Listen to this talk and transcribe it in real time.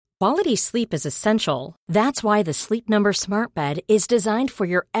Quality sleep is essential. That's why the Sleep Number Smart Bed is designed for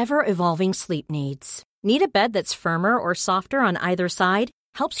your ever-evolving sleep needs. Need a bed that's firmer or softer on either side?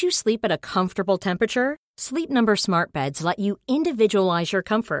 Helps you sleep at a comfortable temperature? Sleep Number Smart Beds let you individualize your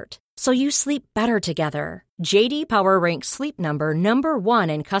comfort, so you sleep better together. J.D. Power ranks Sleep Number number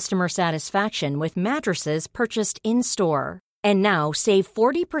 1 in customer satisfaction with mattresses purchased in-store. And now, save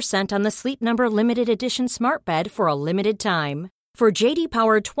 40% on the Sleep Number Limited Edition Smart Bed for a limited time. For J.D.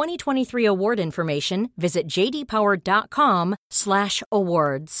 Power 2023 award information, visit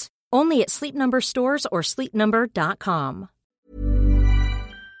jdpower.com/awards. Only at Sleep Number stores or sleepnumber.com.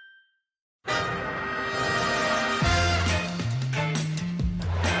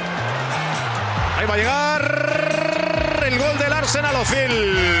 Ahí va a llegar el gol del Arsenal.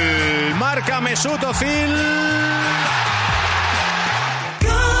 Özil. Marca Mesut Özil.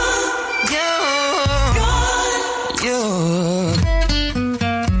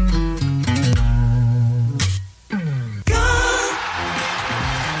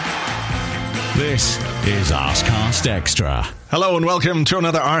 This is Arsecast Extra. Hello and welcome to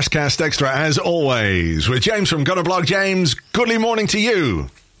another Arsecast Extra, as always, with James from Gunnerblog. James, goodly morning to you.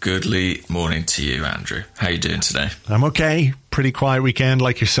 Goodly morning to you, Andrew. How are you doing today? I'm okay. Pretty quiet weekend,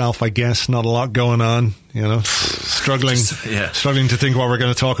 like yourself, I guess. Not a lot going on, you know. Struggling to think what we're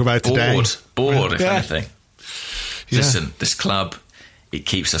going to talk about today. Bored, if anything. Yeah. Listen, this club, it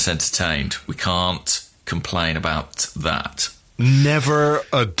keeps us entertained. We can't complain about that. Never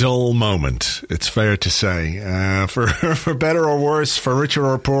a dull moment, it's fair to say. For better or worse, for richer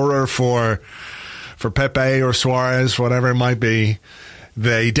or poorer, for Pepe or Suarez, whatever it might be,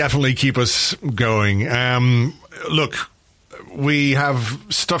 they definitely keep us going. Look, we have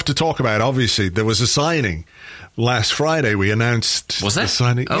stuff to talk about, obviously. There was a signing last Friday. We announced the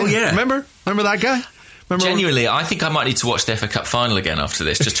signing. Oh, yeah. Remember that guy? Genuinely, I think I might need to watch the FA Cup final again after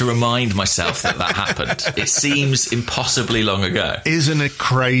this, just to remind myself that happened. It seems impossibly long ago. Isn't it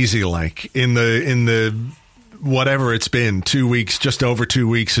crazy, like, in the whatever it's been, 2 weeks, just over 2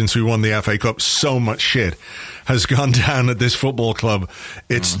 weeks since we won the FA Cup, so much shit has gone down at this football club.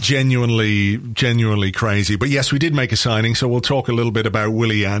 It's genuinely crazy. But yes, we did make a signing, so we'll talk a little bit about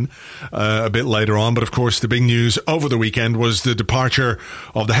Willian a bit later on. But of course, the big news over the weekend was the departure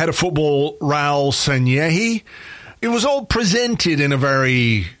of the head of football, Raul Sanllehi. It was all presented in a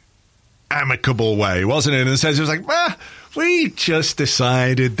very amicable way, wasn't it? In the sense, it was like, we just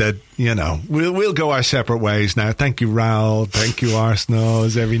decided that, you know, we'll go our separate ways now. Thank you, Raul. Thank you, Arsenal.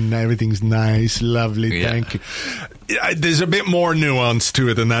 Everything's nice, lovely. Yeah. Thank you. There's a bit more nuance to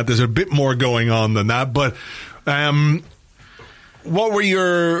it than that. There's a bit more going on than that. But what were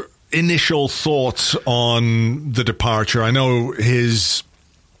your initial thoughts on the departure? I know his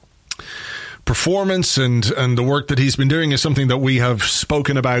performance and the work that he's been doing is something that we have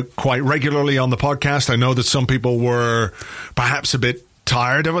spoken about quite regularly on the podcast. I know that some people were perhaps a bit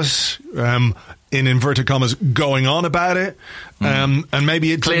tired of us, in inverted commas, going on about it. And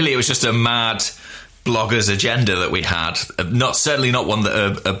maybe clearly it was just a mad blogger's agenda that we had. Certainly not one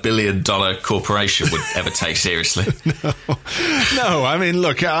that a $1 billion corporation would ever take seriously. No, I mean,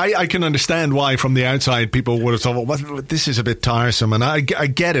 look, I can understand why from the outside people would have thought, well, this is a bit tiresome, and I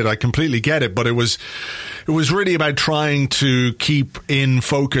get it, I completely get it, but it was really about trying to keep in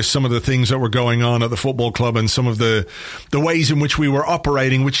focus some of the things that were going on at the football club and some of the ways in which we were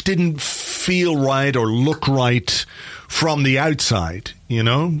operating, which didn't feel right or look right from the outside, you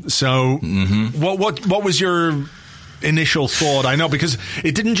know? So what was your initial thought? I know, because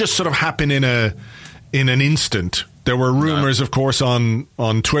it didn't just sort of happen in an instant. There were rumors, of course, on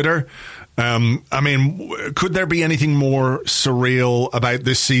Twitter. I mean, could there be anything more surreal about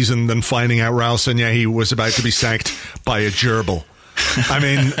this season than finding out Raul Sanllehi was about to be sacked by a gerbil? I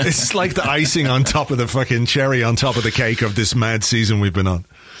mean, it's like the icing on top of the fucking cherry on top of the cake of this mad season we've been on.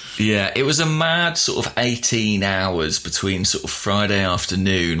 Yeah, it was a mad sort of 18 hours between sort of Friday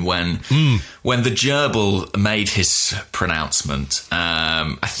afternoon when the gerbil made his pronouncement.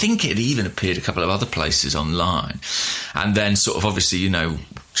 I think it even appeared a couple of other places online. And then sort of obviously, you know,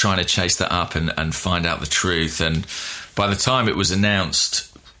 trying to chase that up and find out the truth. And by the time it was announced,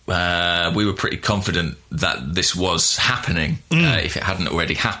 we were pretty confident that this was happening, if it hadn't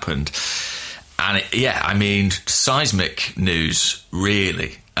already happened. And I mean, seismic news,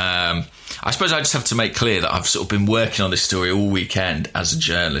 really. I suppose I just have to make clear that I've sort of been working on this story all weekend as a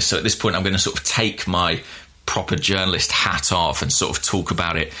journalist. So at this point, I'm going to sort of take my proper journalist hat off and sort of talk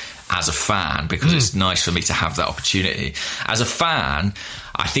about it as a fan, because it's nice for me to have that opportunity. As a fan,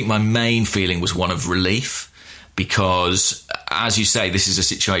 I think my main feeling was one of relief. because, as you say, this is a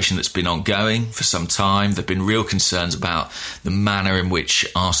situation that's been ongoing for some time. There have been real concerns about the manner in which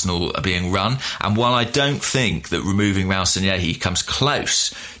Arsenal are being run. And while I don't think that removing Raul Sanllehi comes close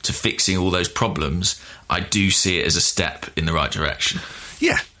to fixing all those problems, I do see it as a step in the right direction.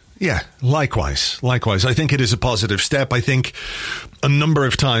 Yeah, likewise. I think it is a positive step. I think a number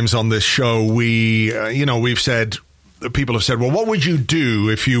of times on this show, we've said, people have said, well, what would you do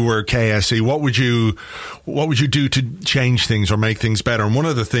if you were KSE? What would you do to change things or make things better? And one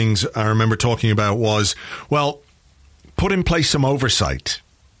of the things I remember talking about was, well, put in place some oversight.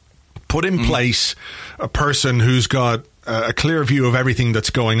 Put in place a person who's got a clear view of everything that's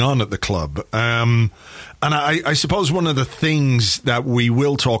going on at the club. And I suppose one of the things that we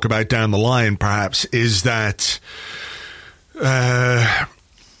will talk about down the line, perhaps, is that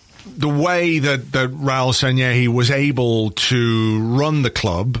the way that Raul Sanllehi was able to run the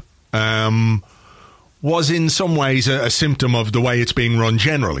club was in some ways a symptom of the way it's being run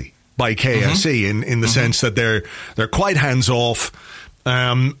generally by KSE, in the sense that they're quite hands-off.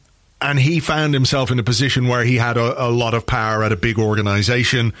 And he found himself in a position where he had a lot of power at a big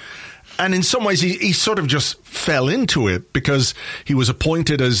organisation. And in some ways, he sort of just fell into it because he was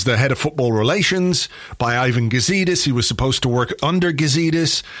appointed as the head of football relations by Ivan Gazidis. He was supposed to work under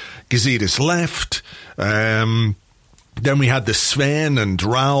Gazidis. Gazidis left. Then we had the Sven and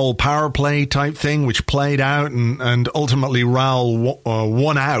Raul power play type thing, which played out, and ultimately Raul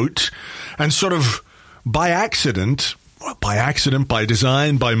won out. And sort of by accident, by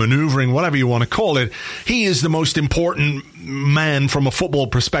design, by manoeuvring, whatever you want to call it, he is the most important man from a football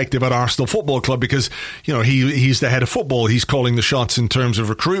perspective at Arsenal Football Club because, he's the head of football. He's calling the shots in terms of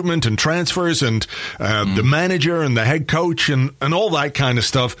recruitment and transfers and the manager and the head coach and all that kind of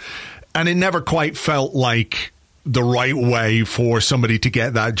stuff. And it never quite felt like the right way for somebody to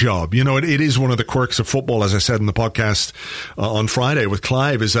get that job. It is one of the quirks of football, as I said in the podcast on Friday with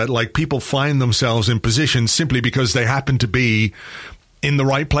Clive, is that like people find themselves in positions simply because they happen to be in the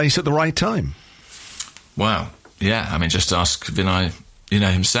right place at the right time. Wow. Yeah. I mean, just ask Vinay,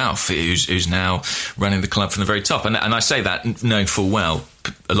 himself, who's now running the club from the very top. And I say that knowing full well,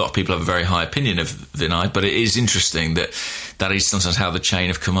 a lot of people have a very high opinion of Vinay, but it is interesting that is sometimes how the chain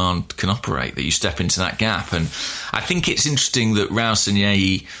of command can operate, that you step into that gap. And I think it's interesting that Raul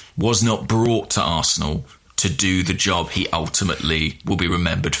Sanllehi was not brought to Arsenal to do the job he ultimately will be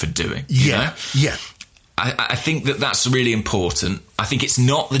remembered for doing. Yeah. I think that's really important. I think it's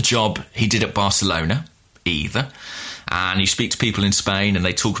not the job he did at Barcelona either. And you speak to people in Spain and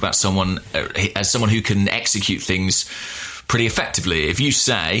they talk about someone as someone who can execute things pretty effectively. If you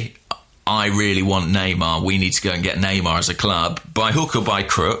say, I really want Neymar, we need to go and get Neymar as a club, by hook or by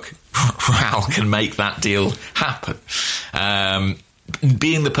crook, Raul can make that deal happen.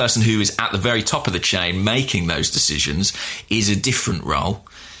 Being the person who is at the very top of the chain making those decisions is a different role.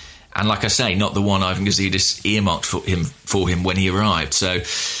 And like I say, not the one Ivan Gazidis earmarked for him when he arrived. So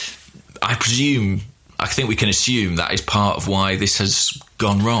I think we can assume that is part of why this has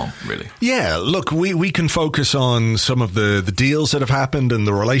gone wrong, really. Yeah, look, we can focus on some of the deals that have happened and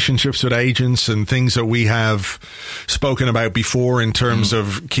the relationships with agents and things that we have spoken about before in terms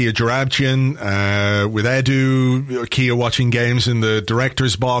of Kia Joorabchian, with Edu, Kia watching games in the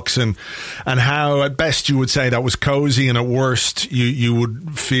director's box, and how at best you would say that was cozy, and at worst you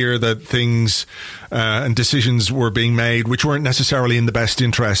would fear that things and decisions were being made which weren't necessarily in the best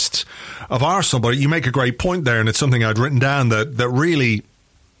interests of Arsenal. But you make a great point there, and it's something I'd written down, that really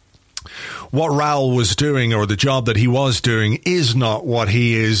what Raul was doing, or the job that he was doing, is not what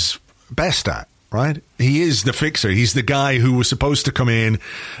he is best at, right? He is the fixer. He's the guy who was supposed to come in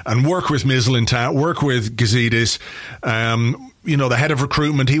and work with Mislintat, work with Gazidis, the head of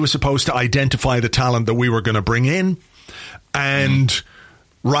recruitment. He was supposed to identify the talent that we were going to bring in, and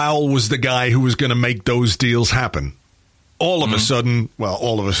Raul was the guy who was going to make those deals happen. All of a sudden,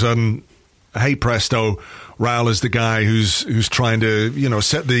 hey presto, Raul is the guy who's trying to,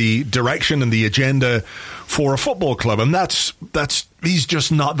 set the direction and the agenda for a football club. And that's he's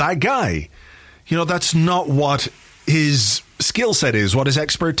just not that guy. That's not what his skill set is, what his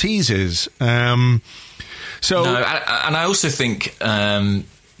expertise is. And I also think, I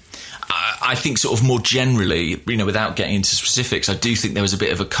think sort of more generally, without getting into specifics, I do think there was a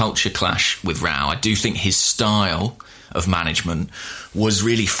bit of a culture clash with Raul. I do think his style of management was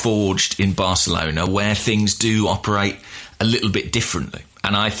really forged in Barcelona, where things do operate a little bit differently.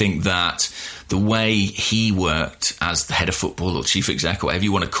 And I think that the way he worked as the head of football or chief exec, or whatever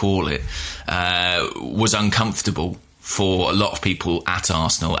you want to call it, was uncomfortable for a lot of people at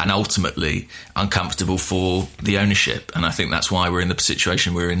Arsenal, and ultimately uncomfortable for the ownership. And I think that's why we're in the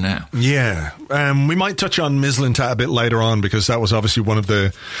situation we're in now. Yeah. We might touch on Mislintat a bit later on, because that was obviously one of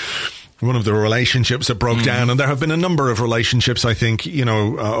the relationships that broke down. And there have been a number of relationships, I think,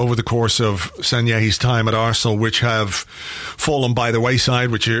 over the course of Sanyehi's time at Arsenal, which have fallen by the wayside,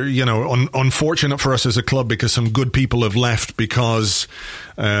 which are, unfortunate for us as a club, because some good people have left because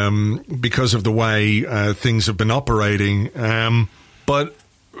of the way things have been operating. But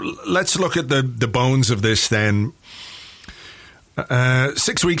let's look at the bones of this then.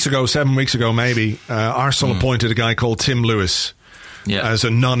 7 weeks ago maybe, Arsenal appointed a guy called Tim Lewis as a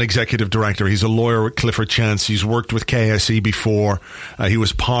non-executive director. He's a lawyer with Clifford Chance. He's worked with KSE before. He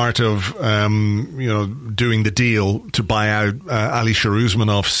was part of doing the deal to buy out Ali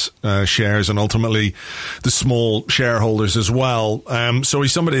Shahrouzmanov's shares, and ultimately the small shareholders as well. So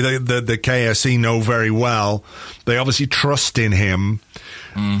he's somebody that the KSE know very well. They obviously trust in him.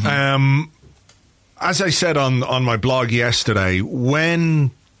 As I said on my blog yesterday,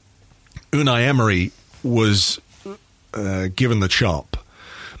 when Unai Emery was given the chop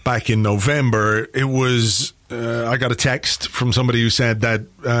back in November, it was I got a text from somebody who said that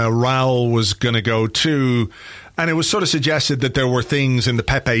Raul was going to go too, and it was sort of suggested that there were things in the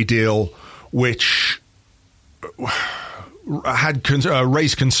Pepe deal which had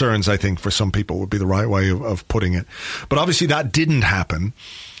raised concerns, I think, for some people would be the right way of putting it. But obviously that didn't happen.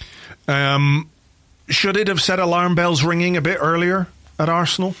 Should it have set alarm bells ringing a bit earlier at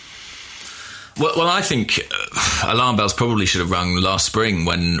Arsenal? Well, I think alarm bells probably should have rung last spring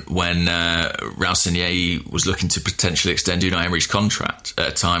when Raul Sanllehi was looking to potentially extend Unai Emery's contract at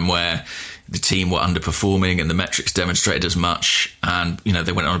a time where the team were underperforming and the metrics demonstrated as much, and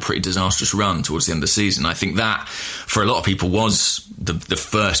they went on a pretty disastrous run towards the end of the season. I think that, for a lot of people, was the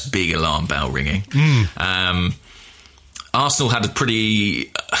first big alarm bell ringing. Arsenal had a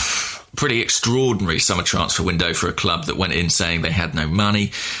pretty extraordinary summer transfer window for a club that went in saying they had no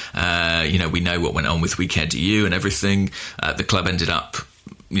money. We know what went on with Weekend to You and everything. The club ended up,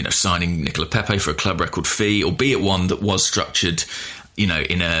 signing Nicola Pepe for a club record fee, albeit one that was structured, in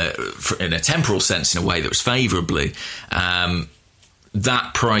a temporal sense, in a way that was favourably.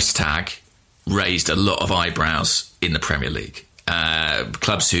 That price tag raised a lot of eyebrows in the Premier League.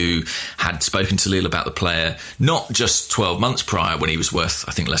 Clubs who had spoken to Lille about the player, not just 12 months prior when he was worth,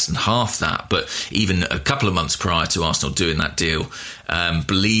 I think, less than half that, but even a couple of months prior to Arsenal doing that deal,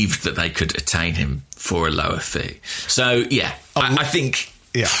 believed that they could attain him for a lower fee. So, I think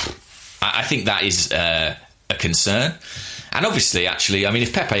that is a concern. And obviously, actually,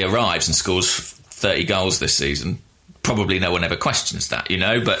 if Pepe arrives and scores 30 goals this season, probably no one ever questions that,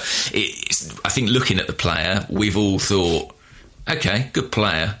 But I think looking at the player, we've all thought, okay, good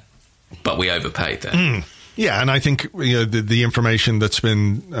player, but we overpaid there. Yeah, and I think the information that's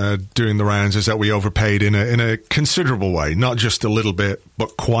been doing the rounds is that we overpaid in a considerable way, not just a little bit,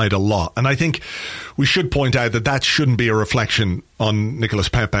 but quite a lot. And I think we should point out that shouldn't be a reflection on Nicolas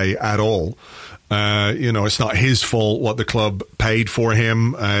Pepe at all. It's not his fault what the club paid for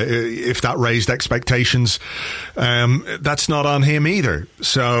him. If that raised expectations, that's not on him either.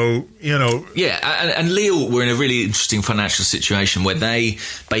 So, Yeah, and Lille were in a really interesting financial situation where they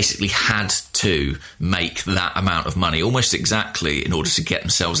basically had to make that amount of money almost exactly in order to get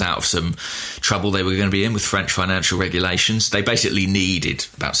themselves out of some trouble they were going to be in with French financial regulations. They basically needed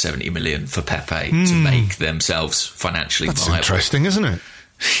about 70 million for Pepe to make themselves financially viable. That's interesting, isn't it?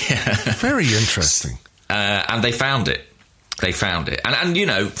 Yeah. Very interesting. And they found it.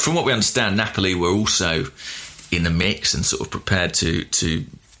 And from what we understand, Napoli were also in the mix and sort of prepared to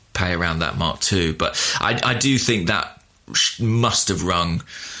pay around that mark too. But I do think that must have rung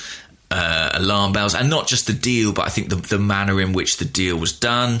alarm bells, and not just the deal, but I think the manner in which the deal was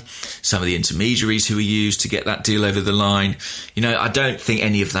done, some of the intermediaries who were used to get that deal over the line. I don't think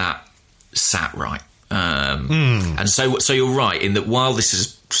any of that sat right. And so you're right in that while this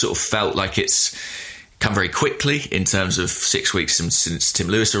has sort of felt like it's come very quickly in terms of 6 weeks since Tim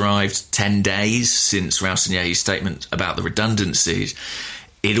Lewis arrived, 10 days since Raul Sanllehi's statement about the redundancies,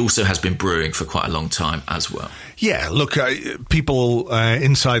 it also has been brewing for quite a long time as well. Yeah, look, people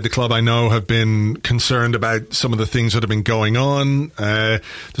inside the club I know have been concerned about some of the things that have been going on, the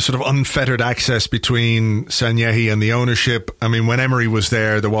sort of unfettered access between Sanllehi and the ownership. When Emery was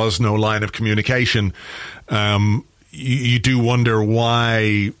there was no line of communication. You do wonder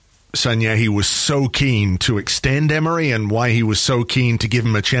why Sanllehi was so keen to extend Emery and why he was so keen to give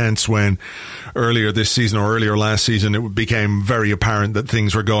him a chance when earlier this season or earlier last season it became very apparent that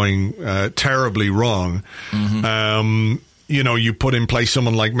things were going terribly wrong. You put in place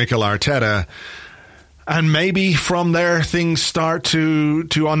someone like Mikel Arteta And maybe from there things start to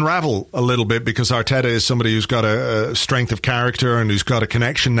unravel a little bit, because Arteta is somebody who's got a strength of character and who's got a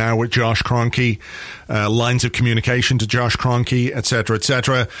connection now with Josh Kroenke, lines of communication to Josh Kroenke, etc.,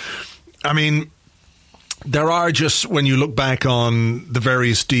 etc. I mean, there are just, when you look back on the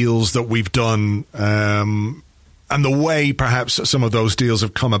various deals that we've done, and the way perhaps some of those deals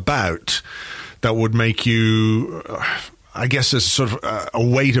have come about, that would make you, I guess, there's sort of a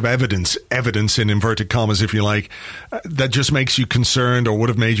weight of evidence in inverted commas, if you like, that just makes you concerned, or would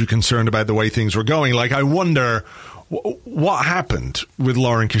have made you concerned about the way things were going. Like, I wonder what happened with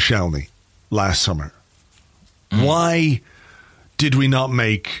Laurent Koscielny last summer. Why did we not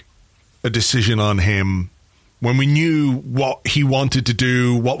make a decision on him when we knew what he wanted to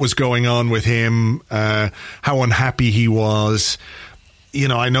do, what was going on with him, how unhappy he was? You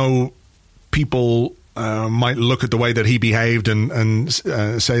know, I know people might look at the way that he behaved and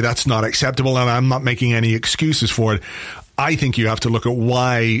say that's not acceptable, and I'm not making any excuses for it. I think you have to look at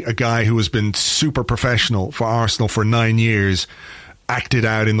why a guy who has been super professional for Arsenal for 9 years acted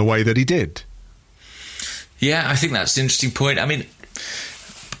out in the way that he did. Yeah, I think that's an interesting point. I mean,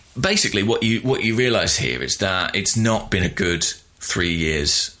 basically what you realise here is that it's not been a good 3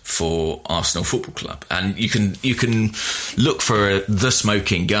 years for Arsenal Football Club. And you can look for the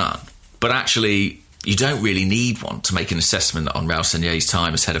smoking gun, but actually you don't really need one to make an assessment on Raul Sanllehi's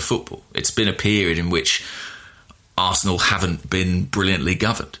time as head of football. It's been a period in which Arsenal haven't been brilliantly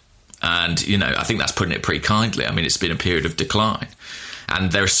governed. And, you know, I think that's putting it pretty kindly. I mean, it's been a period of decline.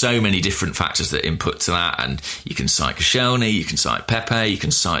 And there are so many different factors that input to that. And you can cite Koscielny, you can cite Pepe, you can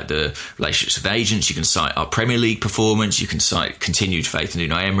cite the relationships with agents, you can cite our Premier League performance, you can cite continued faith in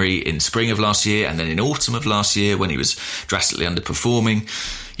Unai Emery in spring of last year and then in autumn of last year when he was drastically underperforming.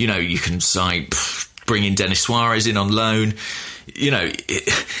 You know, you can cite bringing Denis Suarez in on loan. You know,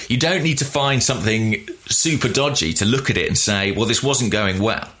 you don't need to find something super dodgy to look at it and say, well, this wasn't going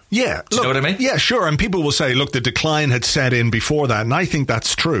well. Yeah. Do you know what I mean? Yeah, sure. And people will say, look, the decline had set in before that. And I think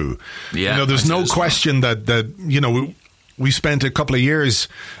that's true. Yeah, you know, there's no question that, you know, we spent a couple of years,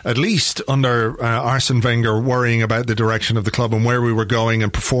 at least under Arsene Wenger, worrying about the direction of the club and where we were going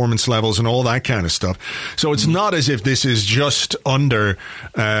and performance levels and all that kind of stuff. So it's not as if this is just under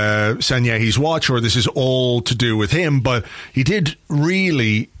Sanllehi's watch or this is all to do with him. But he did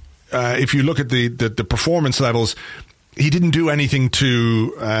really, if you look at the performance levels, he didn't do anything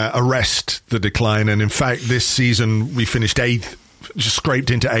to arrest the decline. And in fact, this season we finished 8th, just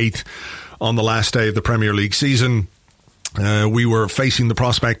scraped into 8th on the last day of the Premier League season. We were facing the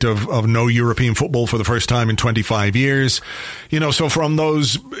prospect of no European football for the first time in 25 years. You know, so from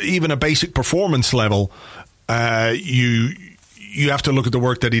those, even a basic performance level, you have to look at the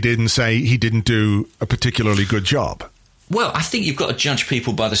work that he did and say he didn't do a particularly good job. Well, I think you've got to judge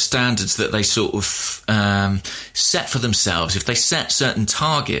people by the standards that they sort of set for themselves. If they set certain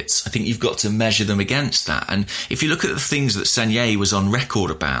targets, I think you've got to measure them against that. And if you look at the things that Sanllehi was on record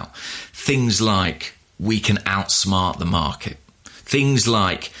about, things like we can outsmart the market, things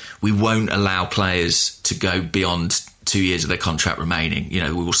like we won't allow players to go beyond 2 years of their contract remaining, you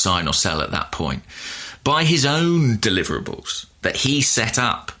know, we will sign or sell at that point. By his own deliverables that he set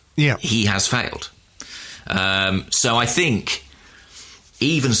up, he has failed. So I think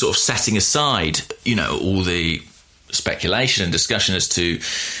even sort of setting aside, you know, all the speculation and discussion as to,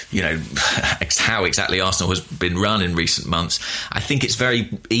 you know, how exactly Arsenal has been run in recent months, I think it's very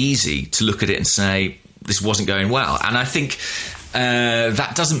easy to look at it and say this wasn't going well. And I think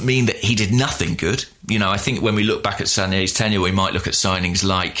that doesn't mean that he did nothing good. You know, I think when we look back at Sanllehi's tenure, we might look at signings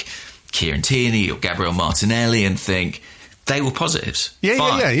like Kieran Tierney or Gabriel Martinelli and think they were positives.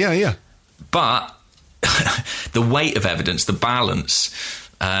 Yeah. But the weight of evidence, the balance,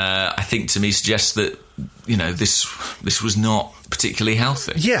 I think to me suggests that, you know, this was not particularly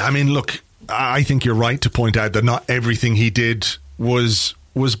healthy. Yeah, I mean, look, I think you're right to point out that not everything he did was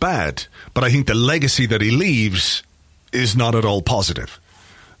bad, but I think the legacy that he leaves is not at all positive.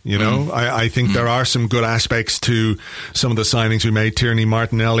 You know, I think there are some good aspects to some of the signings we made. Tierney,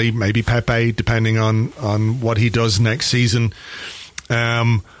 Martinelli, maybe Pepe, depending on what he does next season.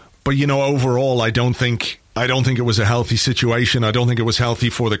 But, you know, overall, I don't think it was a healthy situation. I don't think it was healthy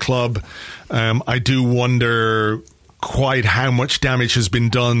for the club. I do wonder quite how much damage has been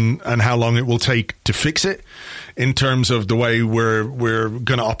done and how long it will take to fix it in terms of the way we're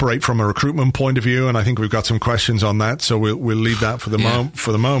going to operate from a recruitment point of view. And I think we've got some questions on that, so we'll leave that for the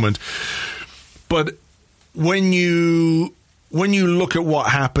moment. But when you look at what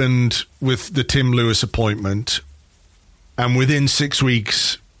happened with the Tim Lewis appointment, and within 6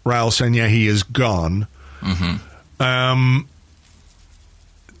 weeks Raul Sanllehi is gone.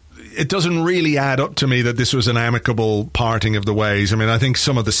 it doesn't really add up to me that this was an amicable parting of the ways. I mean, I think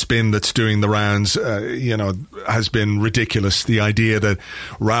some of the spin that's doing the rounds, has been ridiculous. The idea that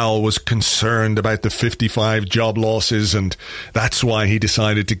Raul was concerned about the 55 job losses and that's why he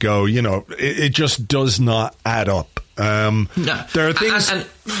decided to go, it just does not add up. No. There are things.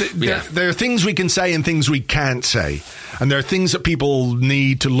 There are things we can say and things we can't say, and there are things that people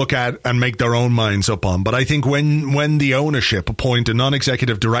need to look at and make their own minds up on. But I think when the ownership appoint a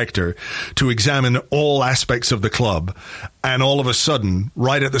non-executive director to examine all aspects of the club, and all of a sudden,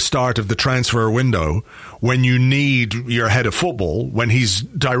 right at the start of the transfer window, when you need your head of football, when he's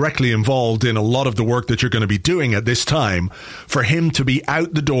directly involved in a lot of the work that you're going to be doing at this time, for him to be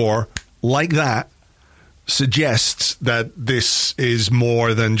out the door like that suggests that this is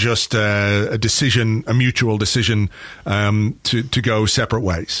more than just a mutual decision to go separate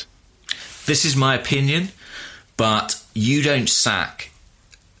ways. This is my opinion, but you don't sack,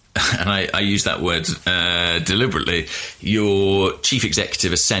 and I use that word deliberately, your chief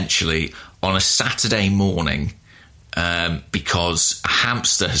executive essentially on a Saturday morning because a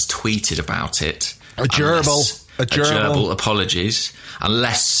hamster has tweeted about it. A gerbil, apologies,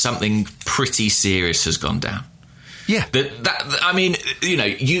 unless something pretty serious has gone down. Yeah.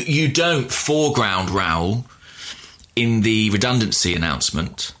 You don't foreground Raul in the redundancy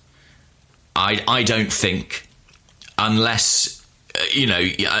announcement. I don't think, unless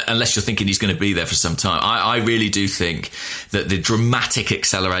you're thinking he's going to be there for some time. I really do think that the dramatic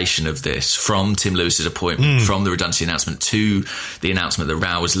acceleration of this from Tim Lewis's appointment, from the redundancy announcement to the announcement that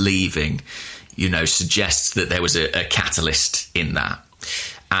Raul was leaving, suggests that there was a catalyst in that.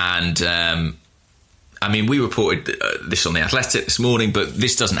 And, we reported this on The Athletic this morning, but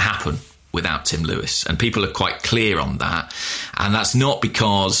this doesn't happen without Tim Lewis. And people are quite clear on that. And that's not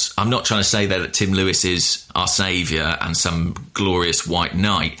because, I'm not trying to say that Tim Lewis is our saviour and some glorious white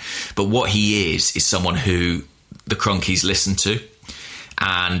knight, but what he is someone who the Cronkies listen to.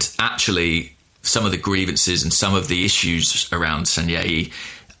 And actually, some of the grievances and some of the issues around Sanllehi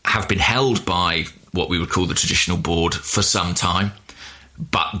have been held by what we would call the traditional board for some time,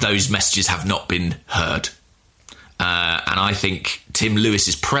 but those messages have not been heard. And I think Tim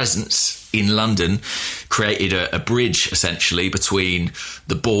Lewis's presence in London created a bridge, essentially, between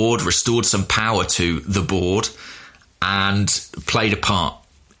the board, restored some power to the board, and played a part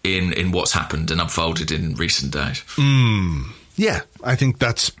in what's happened and unfolded in recent days. Yeah, I think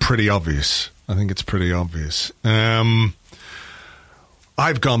that's pretty obvious. I think it's pretty obvious.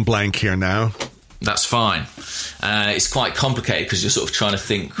 I've gone blank here now. That's fine. It's quite complicated because you're sort of trying to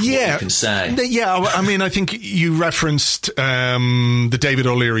think what you can say. Yeah, I think you referenced the David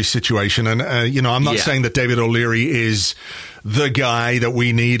O'Leary situation. And, I'm not saying that David O'Leary is the guy that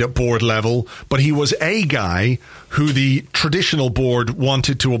we need at board level, but he was a guy who the traditional board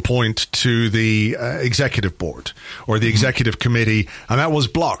wanted to appoint to the executive board or the executive committee, and that was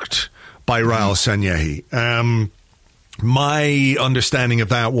blocked by Raul Sanllehi. My understanding of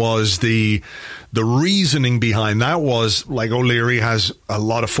that was the reasoning behind that was, like, O'Leary has a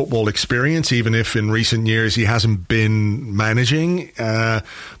lot of football experience, even if in recent years he hasn't been managing. But,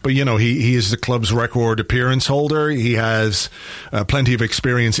 he is the club's record appearance holder. He has plenty of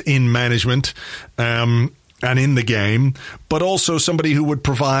experience in management and in the game, but also somebody who would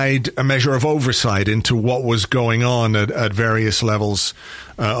provide a measure of oversight into what was going on at various levels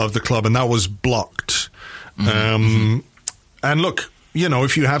of the club, and that was blocked. And look,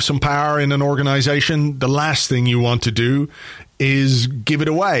 if you have some power in an organization, the last thing you want to do is give it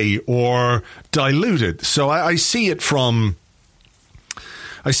away or dilute it. So I see it from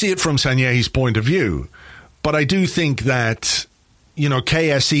Sanllehi's point of view, but I do think that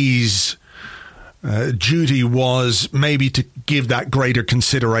KSE's duty was maybe to give that greater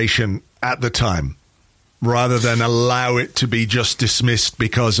consideration at the time, rather than allow it to be just dismissed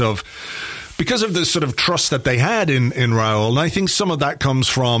because of the sort of trust that they had in Raul. And I think some of that comes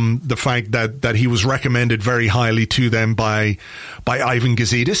from the fact that he was recommended very highly to them by Ivan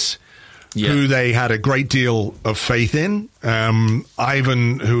Gazidis, who they had a great deal of faith in.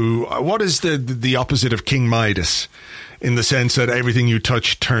 Ivan, what is the opposite of King Midas? In the sense that everything you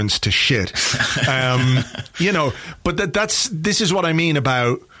touch turns to shit. But this is what I mean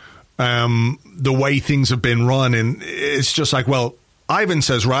about the way things have been run. And it's just like, well, Ivan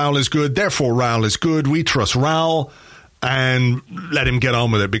says Raul is good, therefore Raul is good. We trust Raul and let him get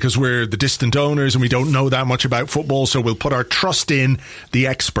on with it because we're the distant owners and we don't know that much about football. So we'll put our trust in the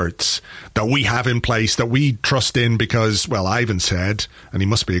experts that we have in place, that we trust in because, well, Ivan said, and he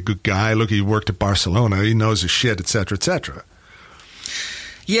must be a good guy. Look, he worked at Barcelona. He knows his shit, etc., etc.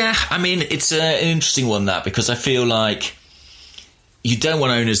 Yeah, it's an interesting one, that, because I feel like you don't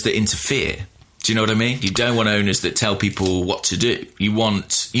want owners that interfere. Do you know what I mean? You don't want owners that tell people what to do. You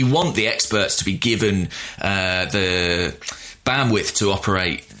want the experts to be given the bandwidth to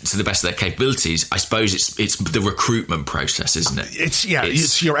operate to the best of their capabilities. I suppose it's the recruitment process, isn't it?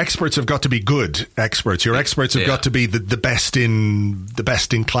 It's your experts have got to be good experts. Your experts have got to be the best in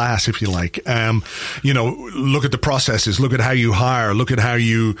class, if you like. Look at the processes, look at how you hire, look at how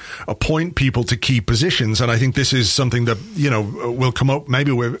you appoint people to key positions. And I think this is something that, will come up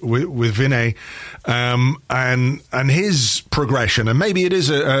maybe with Vinay, and his progression. And maybe it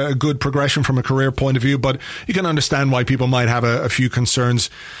is a good progression from a career point of view, but you can understand why people might have a few concerns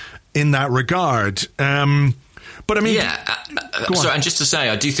in that regard. But I mean, and just to say,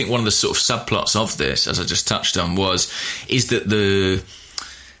 I do think one of the sort of subplots of this, as I just touched on, is that the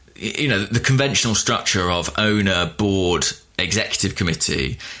conventional structure of owner, board, executive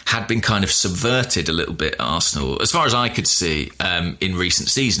committee had been kind of subverted a little bit at Arsenal, as far as I could see, in recent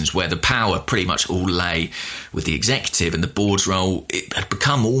seasons, where the power pretty much all lay with the executive, and the board's role, it had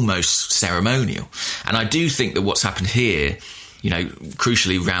become almost ceremonial. And I do think that what's happened here,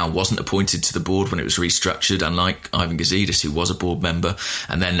 crucially, Raul wasn't appointed to the board when it was restructured, unlike Ivan Gazidis, who was a board member,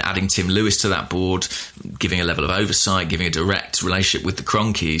 and then adding Tim Lewis to that board, giving a level of oversight, giving a direct relationship with the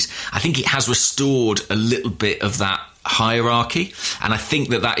Kroenkes. I think it has restored a little bit of that hierarchy, and I think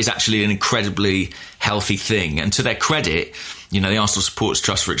that is actually an incredibly healthy thing. And to their credit, the Arsenal Supporters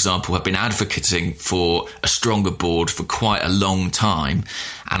Trust, for example, have been advocating for a stronger board for quite a long time.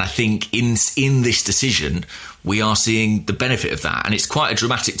 And I think in this decision, we are seeing the benefit of that. And it's quite a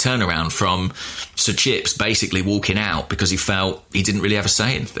dramatic turnaround from Sir Chips basically walking out because he felt he didn't really have a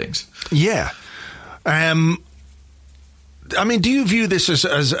say in things. Yeah. I mean, do you view this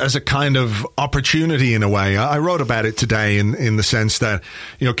as a kind of opportunity in a way? I wrote about it today in the sense that,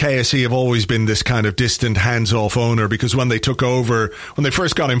 KSE have always been this kind of distant, hands-off owner, because when they took over, when they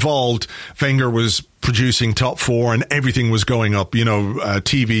first got involved, Wenger was producing top four and everything was going up.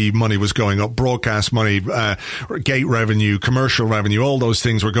 TV money was going up, broadcast money, gate revenue, commercial revenue, all those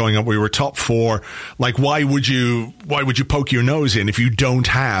things were going up. We were top four. Like, why would you poke your nose in if you don't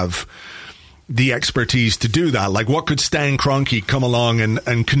have the expertise to do that? Like, what could Stan Kroenke come along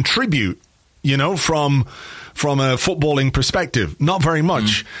and contribute, from a footballing perspective? Not very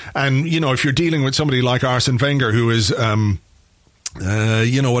much. And, if you're dealing with somebody like Arsene Wenger, who is,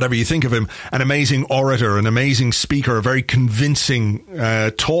 whatever you think of him, an amazing orator, an amazing speaker, a very convincing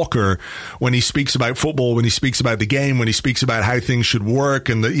talker when he speaks about football, when he speaks about the game, when he speaks about how things should work,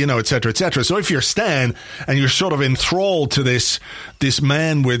 and et cetera, et cetera. So if you're Stan and you're sort of enthralled to this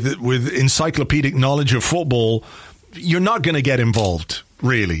man with encyclopedic knowledge of football, you're not going to get involved,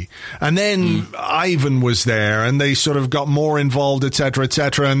 really. And then Ivan was there and they sort of got more involved, et cetera, et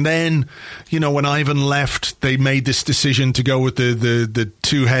cetera. And then, when Ivan left, they made this decision to go with the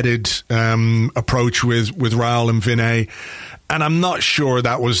two-headed approach with Raul and Vinay. And I'm not sure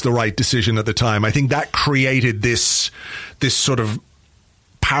that was the right decision at the time. I think that created this sort of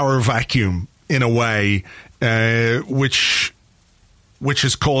power vacuum in a way, which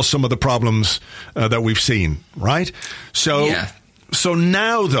has caused some of the problems that we've seen, right? So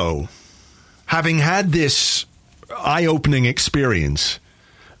now, though, having had this eye-opening experience,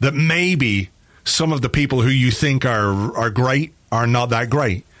 that maybe some of the people who you think are great are not that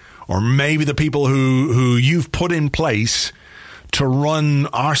great, or maybe the people who you've put in place to run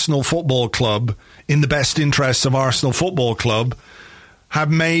Arsenal Football Club in the best interests of Arsenal Football Club have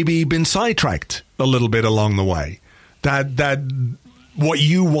maybe been sidetracked a little bit along the way. That what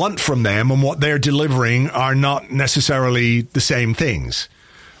you want from them and what they're delivering are not necessarily the same things,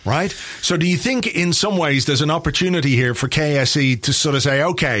 right? So do you think in some ways there's an opportunity here for KSE to sort of say,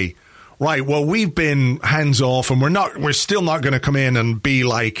 okay, right, well, we've been hands off and we're still not going to come in and be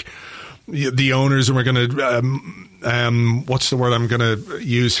like the owners, and we're going to, what's the word I'm going to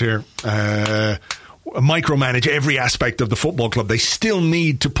use here? Micromanage every aspect of the football club. They still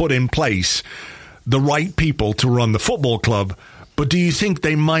need to put in place the right people to run the football club. But do you think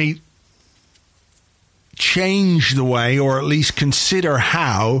they might change the way, or at least consider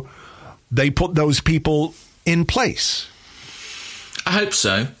how they put those people in place? I hope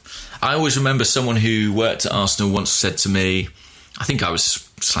so. I always remember someone who worked at Arsenal once said to me, I think I was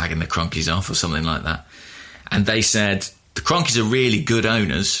slagging the Kroenkes off or something like that, and they said, the Kroenkes are really good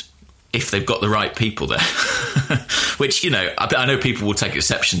owners if they've got the right people there. Which, I know people will take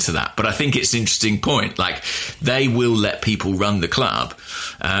exception to that, but I think it's an interesting point. Like, they will let people run the club.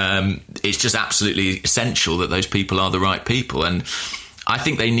 It's just absolutely essential that those people are the right people. And I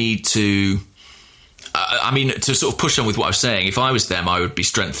think they need to... to sort of push on with what I was saying, if I was them, I would be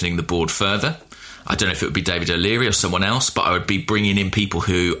strengthening the board further. I don't know if it would be David O'Leary or someone else, but I would be bringing in people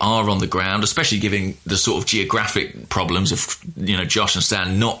who are on the ground, especially given the sort of geographic problems of, Josh and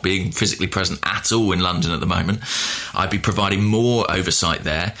Stan not being physically present at all in London at the moment. I'd be providing more oversight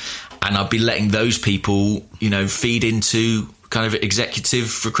there, and I'd be letting those people, feed into kind of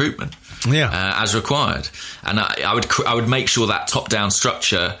executive recruitment. As required, and I would make sure that top-down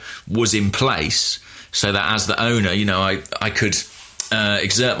structure was in place, so that as the owner, I could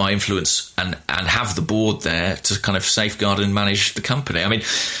exert my influence and have the board there to kind of safeguard and manage the company. I mean,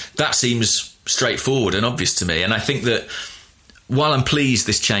 that seems straightforward and obvious to me, and I think that while I'm pleased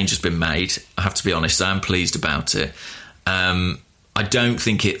this change has been made, I have to be honest, I am pleased about it. I don't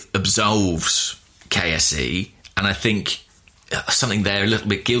think it absolves KSE, and I think something they're a little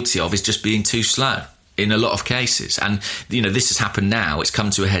bit guilty of is just being too slow in a lot of cases. And, this has happened now. It's come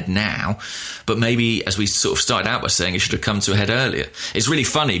to a head now. But maybe, as we sort of started out by saying, it should have come to a head earlier. It's really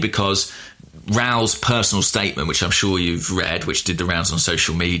funny because Raul's personal statement, which I'm sure you've read, which did the rounds on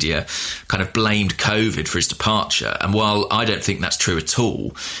social media, kind of blamed COVID for his departure. And while I don't think that's true at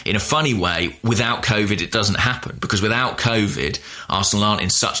all, in a funny way, without COVID, it doesn't happen. Because without COVID, Arsenal aren't in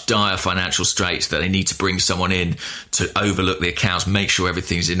such dire financial straits that they need to bring someone in to overlook the accounts, make sure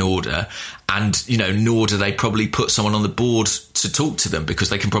everything's in order. And, nor do they probably put someone on the board to talk to them because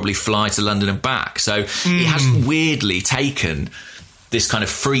they can probably fly to London and back. So it has weirdly taken this kind of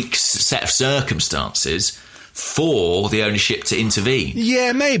freak set of circumstances for the ownership to intervene.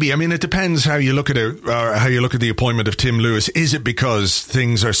 Yeah, maybe. I mean, it depends how you look at it, or how you look at the appointment of Tim Lewis. Is it because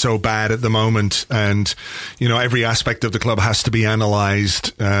things are so bad at the moment and, every aspect of the club has to be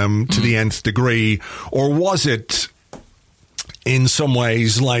analysed to the nth degree? Or was it in some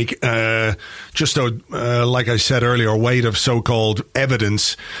ways like like I said earlier, a weight of so-called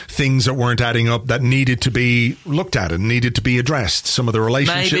evidence, things that weren't adding up that needed to be looked at and needed to be addressed? Some of the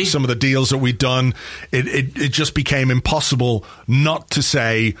relationships, maybe. Some of the deals that we'd done, it just became impossible not to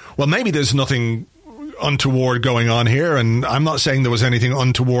say, well, maybe there's nothing untoward going on here, and I'm not saying there was anything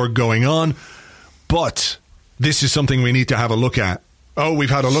untoward going on, but this is something we need to have a look at. Oh,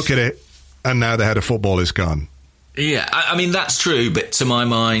 we've had a look at it, and now the head of football is gone. Yeah, I mean, that's true, but to my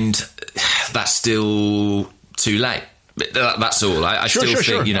mind, that's still too late. That's all. I still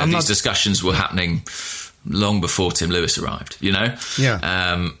think, these discussions were happening long before Tim Lewis arrived, Yeah.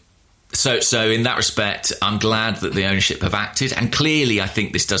 So in that respect, I'm glad that the ownership have acted. And clearly, I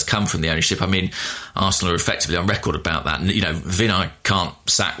think this does come from the ownership. I mean, Arsenal are effectively on record about that. And, Vinay can't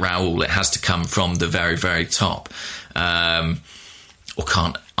sack Raul. It has to come from the very, very top. Or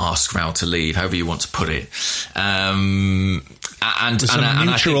can't ask Raul to leave, however you want to put it. It's a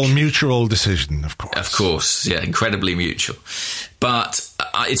mutual decision, of course. Of course, yeah, incredibly mutual. But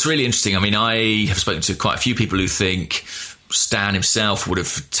it's really interesting. I mean, I have spoken to quite a few people who think Stan himself would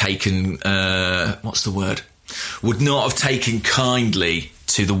have taken, would not have taken kindly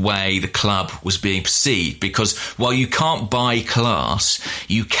to the way the club was being perceived, because while you can't buy class,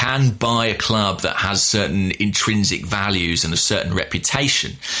 you can buy a club that has certain intrinsic values and a certain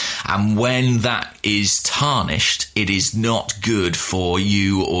reputation. And when that is tarnished, it is not good for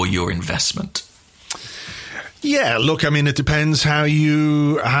you or your investment. Yeah, look, I mean, it depends how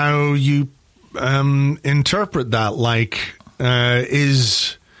you interpret that. Like,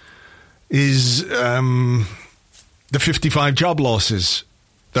 is the 55 job losses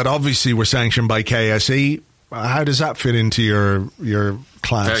that obviously were sanctioned by KSE, how does that fit into your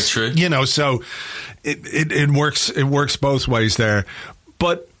class? Very true. So it works both ways there.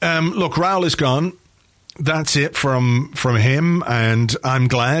 But look, Raul is gone. That's it from him, and I'm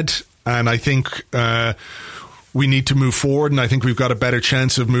glad. And I think we need to move forward, and I think we've got a better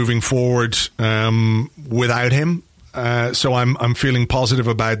chance of moving forward without him. So I'm feeling positive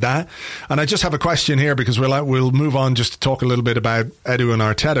about that. And I just have a question here, because we'll move on just to talk a little bit about Edu and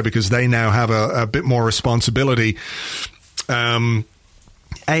Arteta, because they now have a bit more responsibility.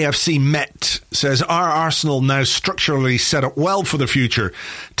 AFC Met says, are Arsenal now structurally set up well for the future?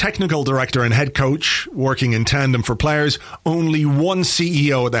 Technical director and head coach working in tandem for players. Only one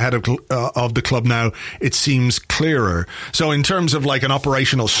CEO at the head of the club now. It seems clearer. So in terms of like an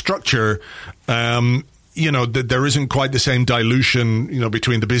operational structure, there isn't quite the same dilution,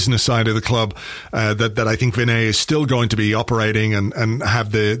 between the business side of the club that I think Vinay is still going to be operating and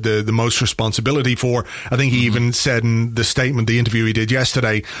have the most responsibility for. I think he even said in the interview he did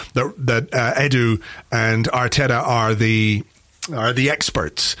yesterday, that Edu and Arteta are the are the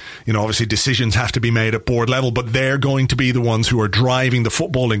experts. Obviously decisions have to be made at board level, but they're going to be the ones who are driving the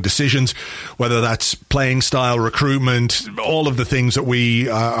footballing decisions, whether that's playing style, recruitment, all of the things that we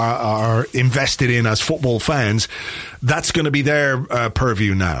are invested in as football fans. That's going to be their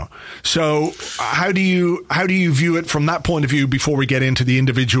purview now. So how do you view it from that point of view before we get into the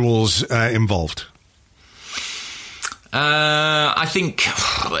individuals involved? I think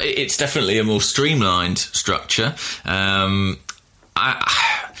it's definitely a more streamlined structure.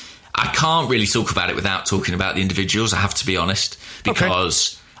 I can't really talk about it without talking about the individuals, I have to be honest,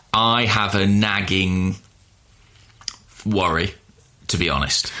 because I have a nagging worry, to be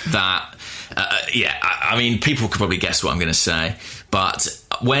honest, that, I mean, people could probably guess what I'm going to say, but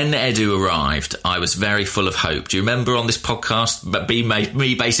when Edu arrived, I was very full of hope. Do you remember on this podcast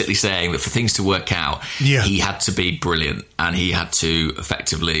me basically saying that for things to work out, he had to be brilliant and he had to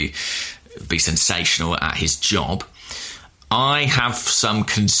effectively be sensational at his job? I have some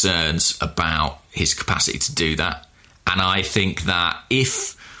concerns about his capacity to do that. And I think that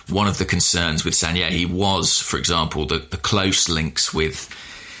if one of the concerns with Sanllehi was, for example, the close links with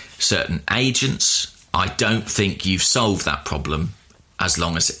certain agents, I don't think you've solved that problem as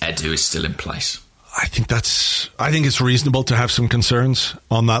long as Edu is still in place. I think it's reasonable to have some concerns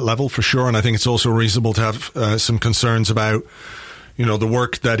on that level for sure. And I think it's also reasonable to have some concerns about the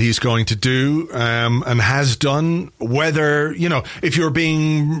work that he's going to do and has done, whether, if you're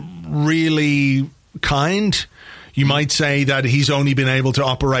being really kind, you might say that he's only been able to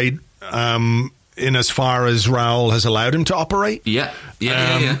operate in as far as Raul has allowed him to operate. Yeah.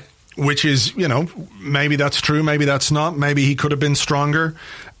 Which is, maybe that's true, maybe that's not. Maybe he could have been stronger.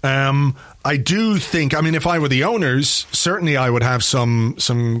 I do think, if I were the owners, certainly I would have some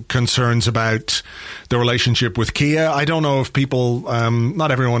concerns about the relationship with Kia. I don't know if people, not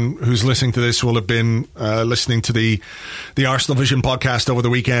everyone who's listening to this will have been listening to the Arsenal Vision podcast over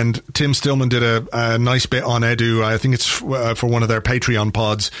the weekend. Tim Stillman did a nice bit on Edu. I think it's for one of their Patreon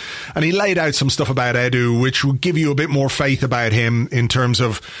pods. And he laid out some stuff about Edu, which will give you a bit more faith about him in terms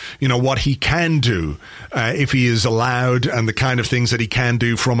of, what he can do if he is allowed and the kind of things that he can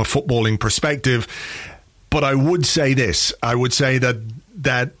do from a footballing perspective. But I would say this. I would say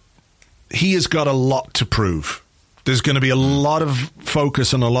that he has got a lot to prove. There's going to be a lot of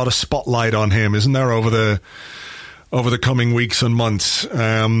focus and a lot of spotlight on him, isn't there, over the coming weeks and months?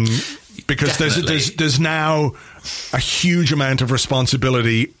 Because there's now a huge amount of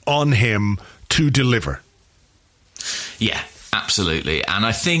responsibility on him to deliver. Yeah, absolutely. And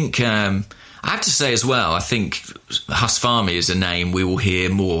I think I have to say as well, I think Huss Fahmy is a name we will hear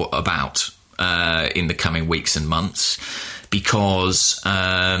more about in the coming weeks and months, because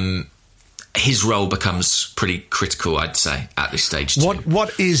his role becomes pretty critical, I'd say, at this stage too.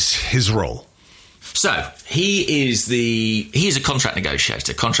 What is his role? So he is a contract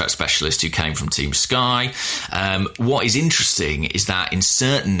negotiator, contract specialist who came from Team Sky. What is interesting is that in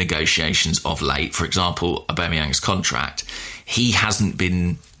certain negotiations of late, for example, Aubameyang's contract, he hasn't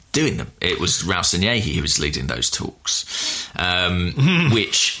been doing them. It was Raul Sanllehi who was leading those talks,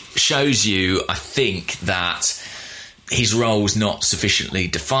 which shows you, I think, that his role is not sufficiently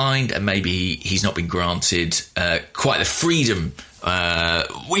defined, and maybe he's not been granted quite the freedom.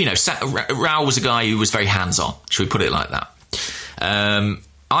 Raul was a guy who was very hands-on. Should we put it like that?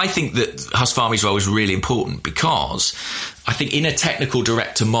 I think that Huss Fahmy's role is really important, because I think in a technical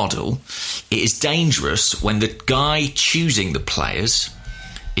director model, it is dangerous when the guy choosing the players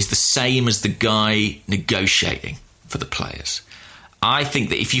is the same as the guy negotiating for the players. I think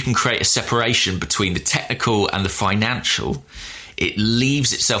that if you can create a separation between the technical and the financial, it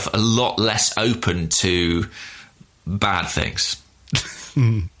leaves itself a lot less open to bad things.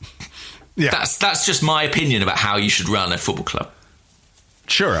 Yeah, that's just my opinion about how you should run a football club.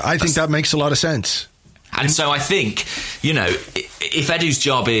 Sure, I think that makes a lot of sense. And so I think, if Edu's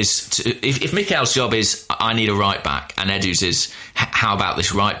job is if Mikel's job is, I need a right back, and Edu's is, how about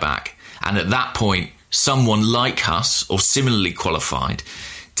this right back? And at that point, someone like Huss, or similarly qualified,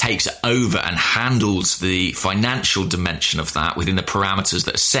 takes over and handles the financial dimension of that within the parameters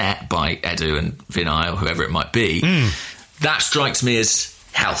that are set by Edu and Vinay or whoever it might be. That strikes me as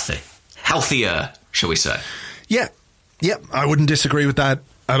healthier, shall we say? Yeah, I wouldn't disagree with that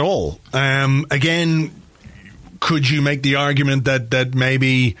at all. Again, could you make the argument that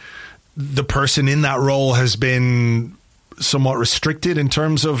maybe the person in that role has been somewhat restricted in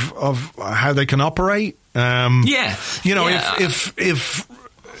terms of how they can operate? If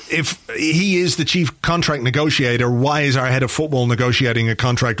he is the chief contract negotiator, why is our head of football negotiating a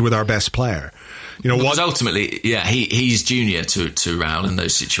contract with our best player? Because ultimately, he's junior to Raul in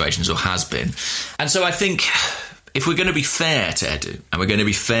those situations, or has been. And so I think if we're going to be fair to Edu and we're going to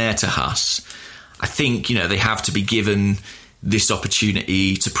be fair to Huss, I think, they have to be given this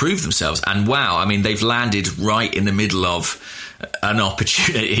opportunity to prove themselves. And wow, I mean, they've landed right in the middle of an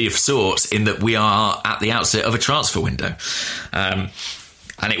opportunity of sorts, in that we are at the outset of a transfer window. And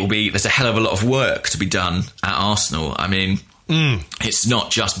there's a hell of a lot of work to be done at Arsenal. I mean, it's not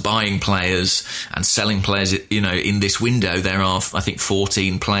just buying players and selling players. In this window, there are, I think,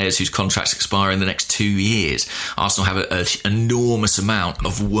 14 players whose contracts expire in the next 2 years. Arsenal have an enormous amount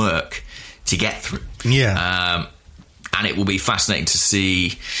of work to get through. Yeah. And it will be fascinating to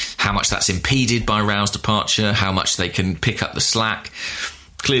see how much that's impeded by Raul's departure, how much they can pick up the slack.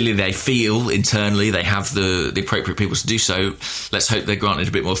 Clearly, they feel internally they have the appropriate people to do so. Let's hope they're granted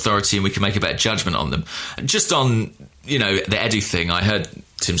a bit more authority and we can make a better judgment on them. Just on, the Edu thing, I heard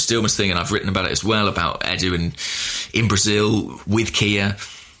Tim Stillman's thing, and I've written about it as well, about Edu in Brazil with Kia.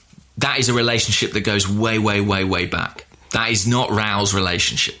 That is a relationship that goes way, way, way, way back. That is not Raul's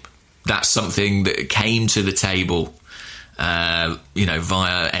relationship. That's something that came to the table via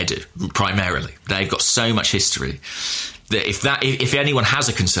Edu, primarily. They've got so much history that if anyone has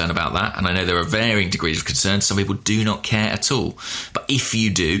a concern about that, and I know there are varying degrees of concern, some people do not care at all. But if you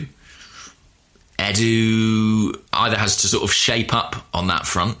do, Edu either has to sort of shape up on that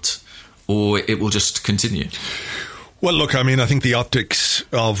front, or it will just continue. Well, look, I mean, I think the optics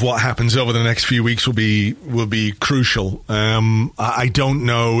of what happens over the next few weeks will be crucial. I don't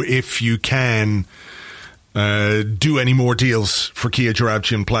know if you can do any more deals for Kia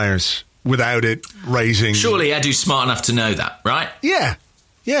Joorabchian players without it raising... Surely Edu's smart enough to know that, right? Yeah,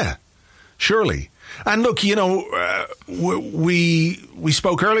 surely. And look, we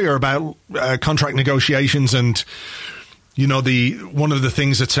spoke earlier about contract negotiations, and one of the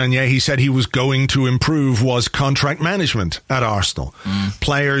things that Sanyehi said he was going to improve was contract management at Arsenal.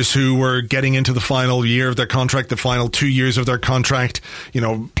 Players who were getting into the final year of their contract, the final 2 years of their contract,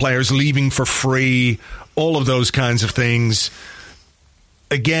 players leaving for free, all of those kinds of things.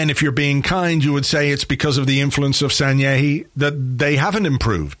 Again, if you're being kind, you would say it's because of the influence of Sanyehi that they haven't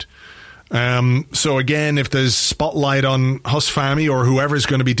improved. So again, if there's spotlight on Huss Fahmy or whoever's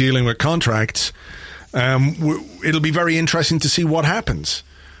going to be dealing with contracts, it'll be very interesting to see what happens.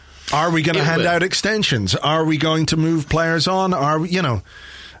 Are we going to hand out extensions? Are we going to move players on?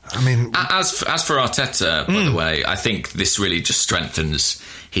 As for Arteta, by the way, I think this really just strengthens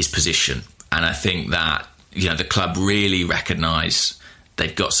his position, and I think that the club really recognise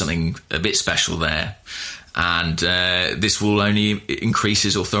they've got something a bit special there, and this will only increase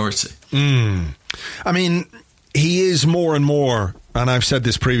his authority. I mean, he is more and more, and I've said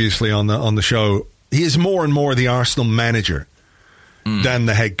this previously on the show, he is more and more the Arsenal manager than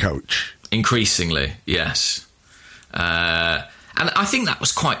the head coach. Increasingly, yes. And I think that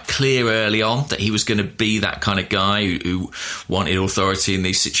was quite clear early on, that he was going to be that kind of guy who wanted authority in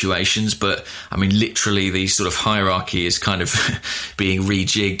these situations. But, I mean, literally the sort of hierarchy is kind of being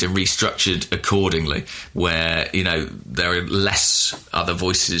rejigged and restructured accordingly, where, there are less other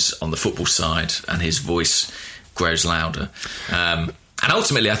voices on the football side and his voice grows louder. And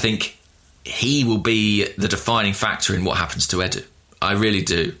ultimately, I think he will be the defining factor in what happens to Edu. I really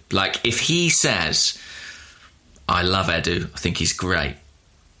do. Like, if he says, I love Edu, I think he's great,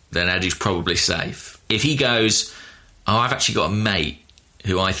 then Edu's probably safe. If he goes, I've actually got a mate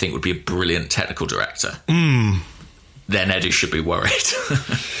who I think would be a brilliant technical director, then Edu should be worried.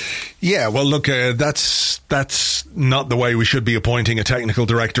 Yeah, well, look, that's not the way we should be appointing a technical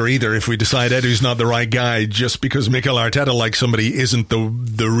director either. If we decide Edu's not the right guy, just because Mikel Arteta likes somebody isn't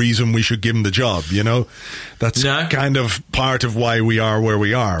the reason we should give him the job, That's kind of part of why we are where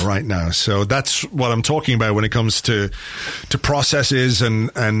we are right now. So that's what I'm talking about when it comes to processes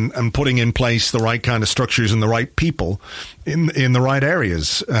and putting in place the right kind of structures and the right people in the right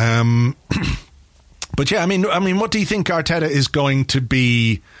areas. But yeah, I mean, what do you think Arteta is going to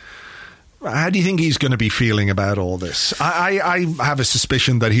be? How do you think he's going to be feeling about all this? I have a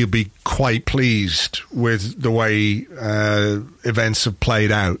suspicion that he'll be quite pleased with the way events have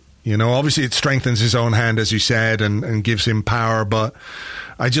played out. Obviously it strengthens his own hand, as you said, and gives him power. But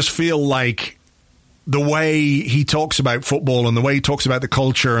I just feel like the way he talks about football and the way he talks about the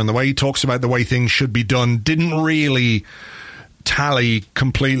culture and the way he talks about the way things should be done didn't really tally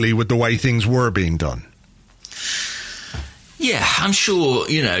completely with the way things were being done. Yeah, I'm sure,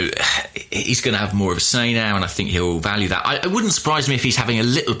 he's going to have more of a say now, and I think he'll value that. It wouldn't surprise me if he's having a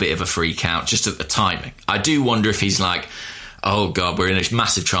little bit of a freak out just at the timing. I do wonder if he's like, oh God, we're in a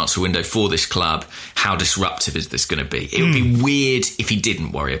massive transfer window for this club. How disruptive is this going to be? It would be weird if he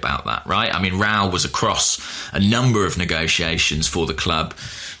didn't worry about that, right? I mean, Raul was across a number of negotiations for the club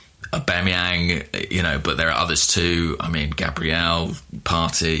Aubameyang, but there are others too. I mean, Gabriel,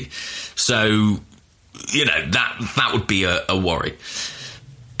 Partey. So, that would be a worry.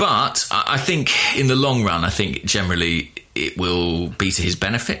 But I think in the long run, I think generally it will be to his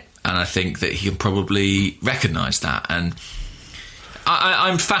benefit. And I think that he can probably recognise that. And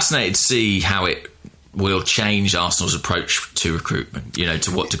I'm fascinated to see how it will change Arsenal's approach to recruitment,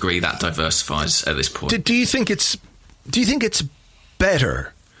 to what degree that diversifies at this point. Do you think it's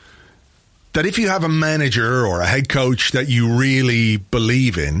better that if you have a manager or a head coach that you really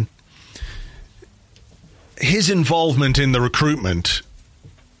believe in, his involvement in the recruitment,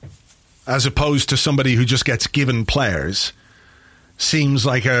 as opposed to somebody who just gets given players, seems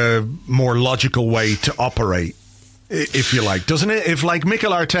like a more logical way to operate, if you like, doesn't it? If, like,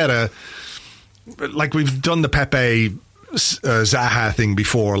 Mikel Arteta, like we've done the Pepe Zaha thing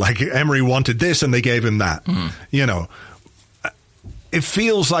before, like Emery wanted this and they gave him that, it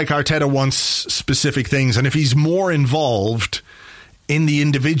feels like Arteta wants specific things, and if he's more involved in the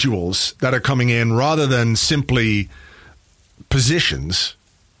individuals that are coming in rather than simply positions,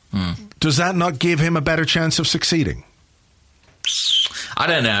 does that not give him a better chance of succeeding? I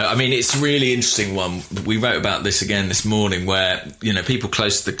don't know. I mean, it's a really interesting one. We wrote about this again this morning where, people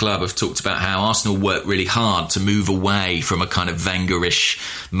close to the club have talked about how Arsenal worked really hard to move away from a kind of Wenger-ish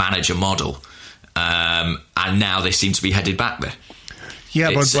manager model. And now they seem to be headed back there.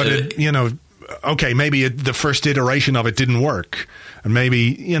 Yeah, but okay, maybe the first iteration of it didn't work. And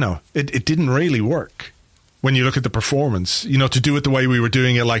maybe, it didn't really work. When you look at the performance, to do it the way we were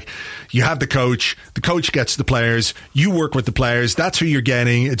doing it, like you have the coach gets the players, you work with the players, that's who you're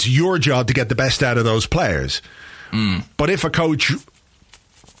getting, it's your job to get the best out of those players. But if a coach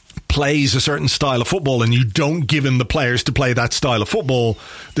plays a certain style of football and you don't give him the players to play that style of football,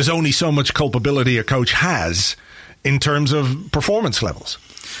 there's only so much culpability a coach has in terms of performance levels.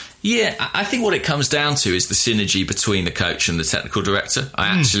 Yeah, I think what it comes down to is the synergy between the coach and the technical director. I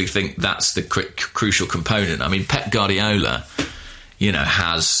actually think that's the crucial component. I mean, Pep Guardiola,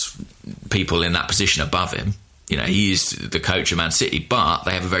 has people in that position above him. He is the coach of Man City, but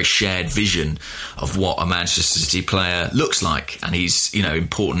they have a very shared vision of what a Manchester City player looks like, and he's,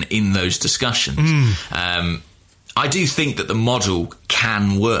 important in those discussions. I do think that the model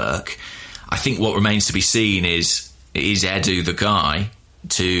can work. I think what remains to be seen is Edu the guy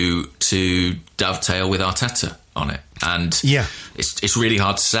to dovetail with Arteta on it, and it's really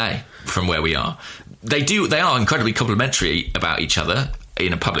hard to say from where we are. They are incredibly complimentary about each other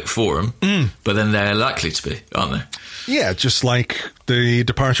in a public forum, but then they're likely to be, aren't they? Yeah, just like the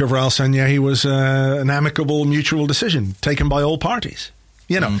departure of Raul Sanllehi was an amicable mutual decision taken by all parties.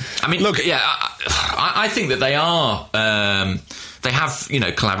 I mean, look, I think that they are. They have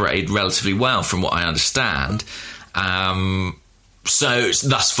collaborated relatively well, from what I understand. So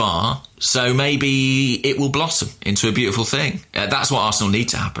thus far, so maybe it will blossom into a beautiful thing. That's what Arsenal need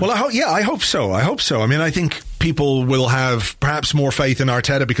to happen. Well, I hope so. I mean, I think people will have perhaps more faith in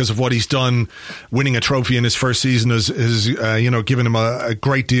Arteta because of what he's done. Winning a trophy in his first season has given him a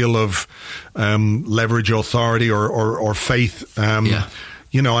great deal of leverage, authority, or faith. And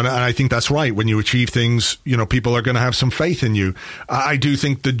I think that's right. When you achieve things, people are going to have some faith in you. I do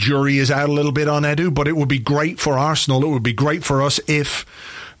think the jury is out a little bit on Edu, but it would be great for Arsenal. It would be great for us if,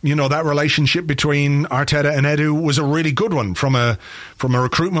 that relationship between Arteta and Edu was a really good one from a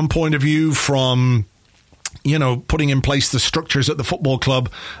recruitment point of view, from, putting in place the structures at the football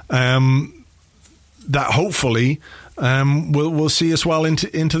club, that hopefully will see us well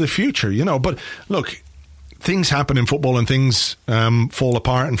into the future, But look, things happen in football and things fall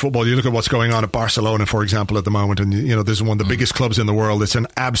apart in football. You look at what's going on at Barcelona, for example, at the moment, and there's one of the biggest clubs in the world. It's an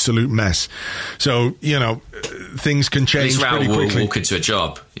absolute mess. So things can change pretty quickly. Will walk into a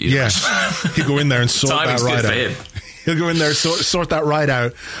job. He'll go in there and sort that right out. He'll go in there and sort that right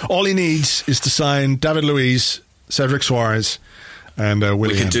out. All he needs is to sign David Luiz, Cedric Suarez, and Willian.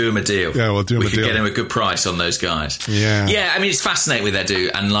 We can do him a deal. Yeah, we'll do him a deal. We can get him a good price on those guys. Yeah. I mean, it's fascinating with Edu,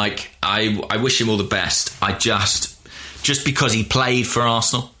 and I wish him all the best. I just because he played for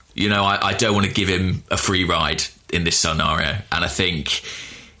Arsenal, I don't want to give him a free ride in this scenario. And I think,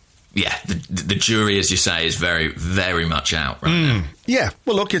 the jury, as you say, is very, very much out right now. Yeah.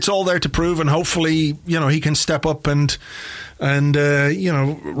 Well, look, it's all there to prove, and hopefully, he can step up and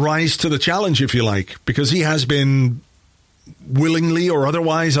rise to the challenge, if you like, because he has been, willingly or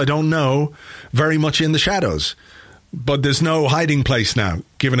otherwise, I don't know, very much in the shadows. But there's no hiding place now,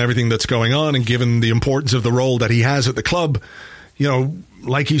 given everything that's going on and given the importance of the role that he has at the club.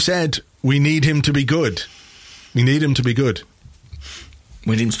 Like you said, we need him to be good. We need him to be good.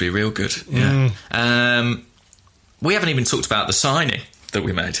 We need him to be real good, yeah. We haven't even talked about the signing that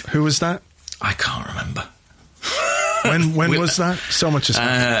we made. Who was that? I can't remember. When was that? So much has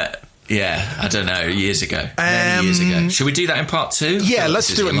happened. Yeah, I don't know. Years ago. Many years ago. Should we do that in part 2? Yeah,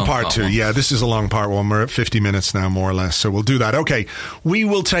 let's do it in part 2. Yeah, this is a long part 1. We're at 50 minutes now, more or less. So we'll do that. Okay, we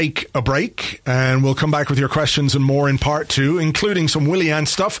will take a break and we'll come back with your questions and more in part 2, including some Willian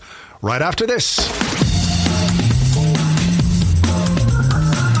stuff right after this.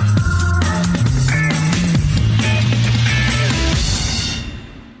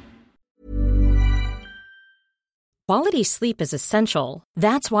 Quality sleep is essential.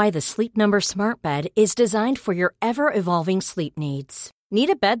 That's why the Sleep Number Smart Bed is designed for your ever-evolving sleep needs. Need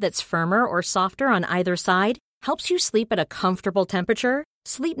a bed that's firmer or softer on either side? Helps you sleep at a comfortable temperature?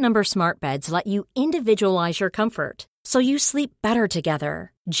 Sleep Number Smart Beds let you individualize your comfort, so you sleep better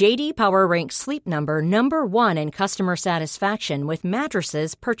together. J.D. Power ranks Sleep Number number 1 in customer satisfaction with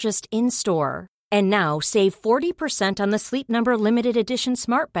mattresses purchased in-store. And now, save 40% on the Sleep Number Limited Edition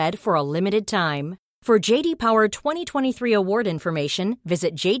Smart Bed for a limited time. For J.D. Power 2023 award information,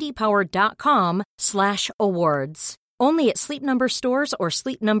 visit jdpower.com/awards. Only at Sleep Number stores or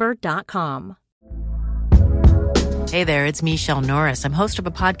sleepnumber.com. Hey there, it's Michelle Norris. I'm host of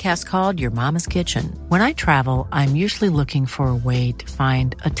a podcast called Your Mama's Kitchen. When I travel, I'm usually looking for a way to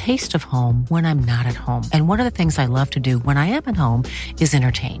find a taste of home when I'm not at home. And one of the things I love to do when I am at home is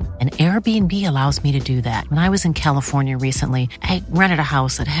entertain. And Airbnb allows me to do that. When I was in California recently, I rented a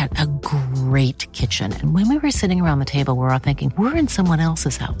house that had a great kitchen. And when we were sitting around the table, we were all thinking, we're in someone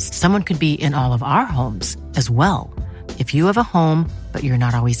else's house. Someone could be in all of our homes as well. If you have a home, but you're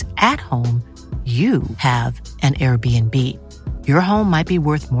not always at home, you have an Airbnb. Your home might be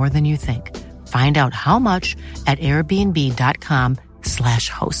worth more than you think. Find out how much at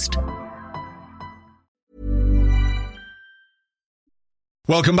airbnb.com/host.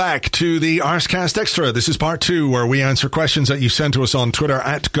 Welcome back to the Arscast Extra. This is part 2, where we answer questions that you sent to us on Twitter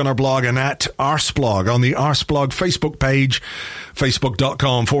at Gunnerblog and at Arsblog, on the Arsblog Facebook page,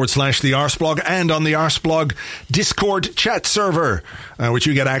 facebook.com/the Arsblog, and on the Arsblog Discord chat server, which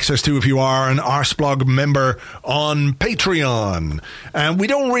you get access to if you are an Arsblog member on Patreon. And we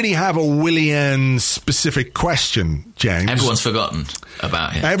don't really have a Willian specific question, James. Everyone's forgotten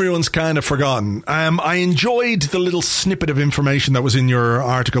about him. Everyone's kind of forgotten. I enjoyed the little snippet of information that was in your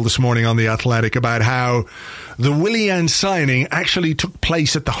article this morning on The Athletic about how the Willian signing actually took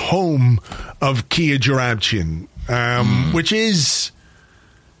place at the home of Kia Joorabchian, which is,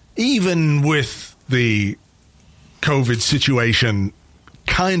 even with the COVID situation,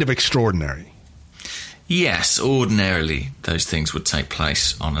 kind of extraordinary. Yes, ordinarily those things would take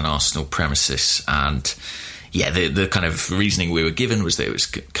place on an Arsenal premises, and yeah, the kind of reasoning we were given was that it was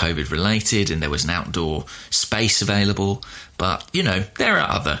COVID related and there was an outdoor space available. But, you know, there are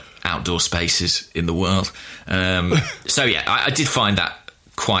other outdoor spaces in the world. So, yeah, I did find that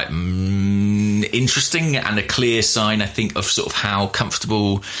quite interesting and a clear sign, I think, of sort of how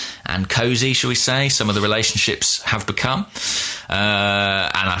comfortable and cosy, shall we say, some of the relationships have become.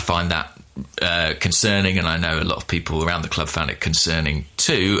 And I find that concerning, and I know a lot of people around the club found it concerning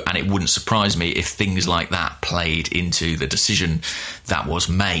too, and it wouldn't surprise me if things like that played into the decision that was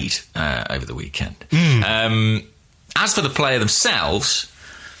made over the weekend. As for the player themselves,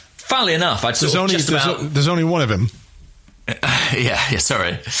 funnily enough, there's only one of them.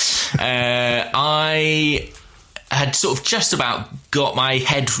 Sorry. I had sort of just about got my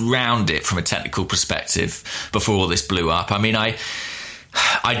head round it from a technical perspective before all this blew up. I mean, I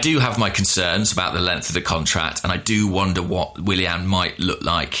do have my concerns about the length of the contract, and I do wonder what Willian might look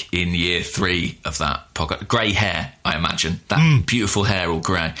like in year 3 of that podcast. Grey hair, I imagine. That beautiful hair, all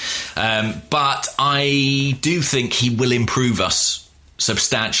grey. But I do think he will improve us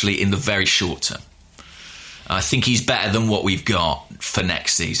substantially in the very short term. I think he's better than what we've got for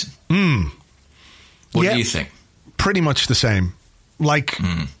next season. What do you think? Pretty much the same. Like,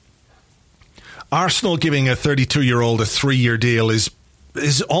 Arsenal giving a 32-year-old a 3-year deal is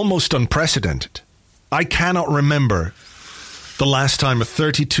almost unprecedented. I cannot remember the last time a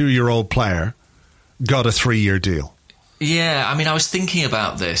 32-year-old player got a 3-year deal. Yeah, I mean, I was thinking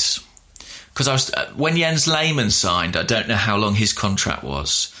about this because when Jens Lehmann signed, I don't know how long his contract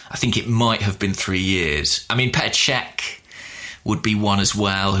was. I think it might have been 3 years. I mean, Petr Cech would be one as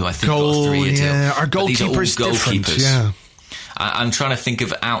well, who I think got a 3-year deal. Our goalkeepers different. Yeah, I'm trying to think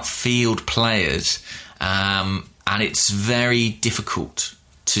of outfield players. And it's very difficult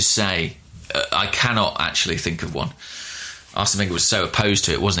to say. I cannot actually think of one. Arsene Wenger was so opposed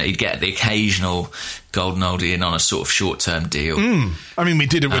to it, wasn't it? He'd get the occasional golden oldie in on a sort of short-term deal. I mean, we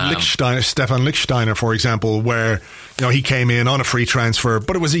did it with Stefan Lichtsteiner, for example, where he came in on a free transfer,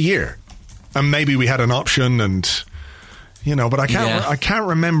 but it was a year. And maybe we had an option and But I can't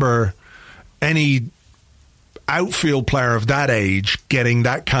remember any outfield player of that age getting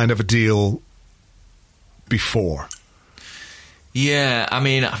that kind of a deal before. Yeah, I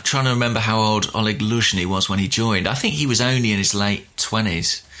mean, I'm trying to remember how old Oleg Luzhny was when he joined. I think he was only in his late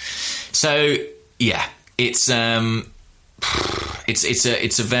 20s. So, yeah, it's a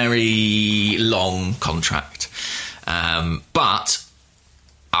very long contract. But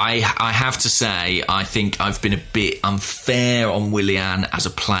I have to say, I think I've been a bit unfair on Willian as a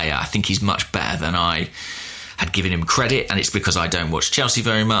player. I think he's much better than I had given him credit, and it's because I don't watch Chelsea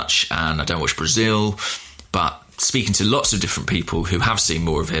very much and I don't watch Brazil. But speaking to lots of different people who have seen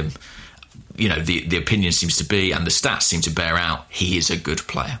more of him, the opinion seems to be, and the stats seem to bear out, he is a good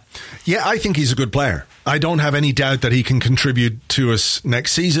player. Yeah, I think he's a good player. I don't have any doubt that he can contribute to us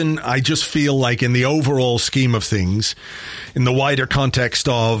next season. I just feel like in the overall scheme of things, in the wider context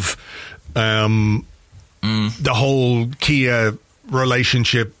of the whole Kia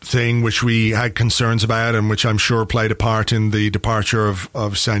relationship thing, which we had concerns about and which I'm sure played a part in the departure of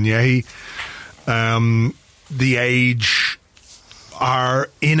Sanyehi, the age, our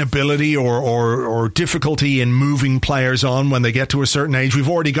inability or difficulty in moving players on when they get to a certain age. We've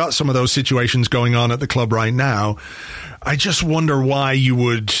already got some of those situations going on at the club right now. I just wonder why you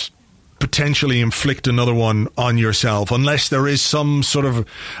would potentially inflict another one on yourself, unless there is some sort of...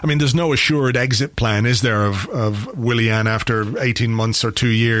 I mean, there's no assured exit plan, is there, of Willian after 18 months or 2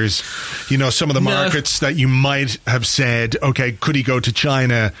 years? Some of the markets that you might have said, okay, could he go to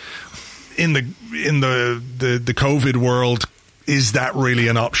China? In the COVID world, is that really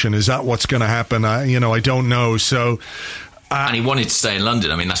an option? Is that what's going to happen? I don't know. So, and he wanted to stay in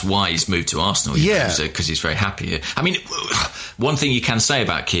London. I mean, that's why he's moved to Arsenal. Because he's very happy here. I mean, one thing you can say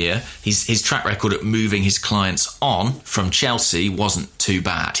about Kia, his track record at moving his clients on from Chelsea wasn't too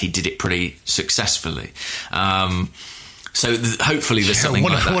bad. He did it pretty successfully. So hopefully there's something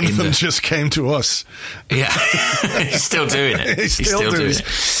like that. One of them just came to us. Yeah, he's still doing it. He's still doing it.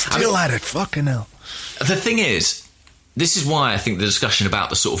 Still at it. Fucking hell. The thing is, this is why I think the discussion about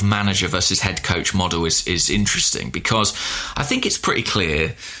the sort of manager versus head coach model is interesting, because I think it's pretty clear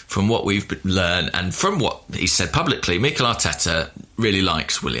from what we've learned and from what he said publicly, Mikel Arteta really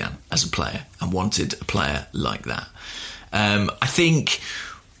likes Willian as a player and wanted a player like that. I think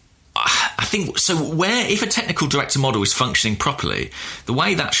so. If a technical director model is functioning properly, the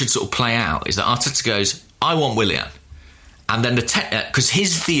way that should sort of play out is that Arteta goes, I want Willian. And then because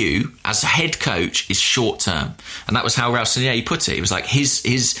his view as a head coach is short term, and that was how Raul Sanllehi put it. It was like he's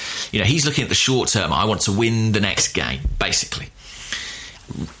looking at the short term. I want to win the next game, basically.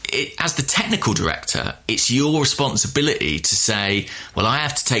 As the technical director, it's your responsibility to say, well, I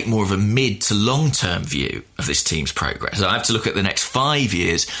have to take more of a mid to long term view of this team's progress. I have to look at the next 5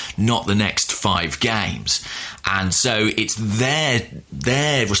 years, not the next 5 games. And so it's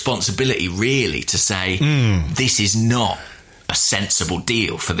their responsibility really to say, this is not a sensible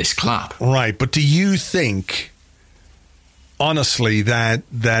deal for this club. Right, but do you think, honestly, that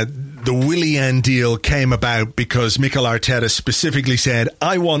the Willian deal came about because Mikel Arteta specifically said,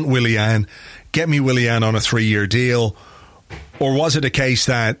 I want Willian, get me Willian on a 3-year deal? Or was it a case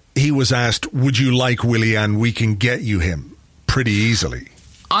that he was asked, would you like Willian? We can get you him pretty easily.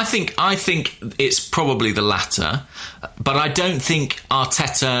 I think it's probably the latter, but I don't think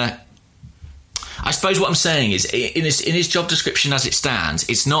Arteta... I suppose what I'm saying is, in his job description as it stands,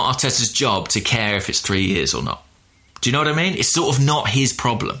 it's not Arteta's job to care if it's 3 years or not. Do you know what I mean? It's sort of not his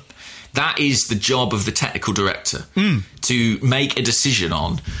problem. That is the job of the technical director, to make a decision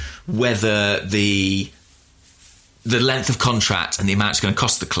on whether the length of contract and the amount it's going to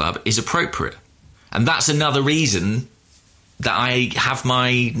cost the club is appropriate. And that's another reason that I have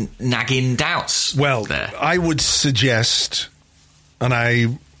my nagging doubts. Well, there. I would suggest, and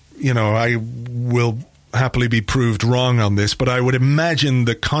I will happily be proved wrong on this, but I would imagine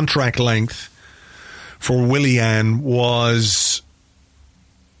the contract length for Willian was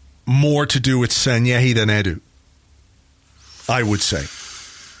more to do with Sanyehi than Edu, I would say.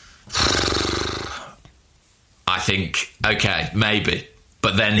 I think, okay, maybe.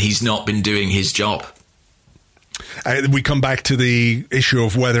 But then he's not been doing his job. We come back to the issue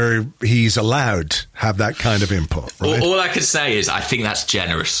of whether he's allowed to have that kind of input, right? All I could say is I think that's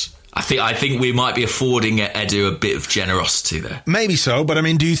generous. I think we might be affording Edu a bit of generosity there. Maybe so, but I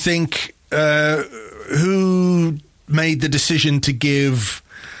mean, do you think who made the decision to give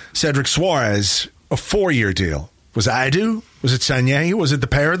Cedric Suarez a 4-year deal? Was it Edu? Was it Sanyehi? Was it the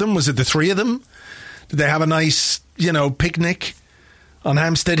pair of them? Was it the 3 of them? Did they have a nice, picnic on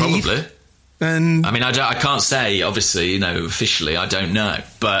Hampstead Heath? Probably. And I mean, I can't say, obviously, officially, I don't know.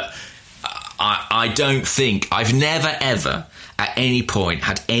 But I don't think, I've never ever at any point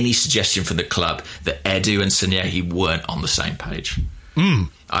had any suggestion from the club that Edu and Sanyehi weren't on the same page.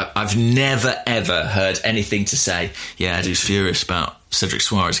 I've never ever heard anything to say, yeah, Edu's furious about Cedric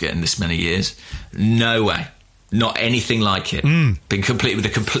Suarez getting this many years. No way. Not anything like it. Been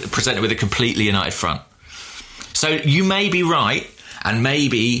presented with a completely united front. So you may be right, and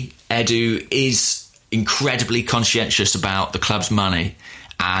maybe Edu is incredibly conscientious about the club's money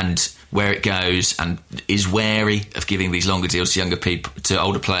and where it goes, and is wary of giving these longer deals to younger people, to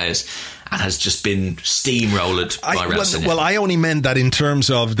older players, and has just been steamrolled by Sanyehi. Well, I only meant that in terms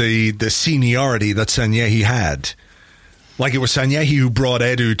of the seniority that Sanyehi had. Like, it was Sanyehi who brought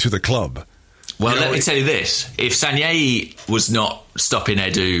Edu to the club. Well, let me tell you this. If Sanyehi was not stopping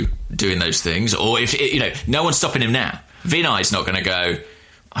Edu doing those things, or if, no one's stopping him now, Vinay's not going to go,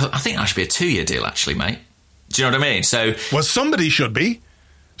 I think that should be a 2-year deal, actually, mate. Do you know what I mean? So, well, somebody should be.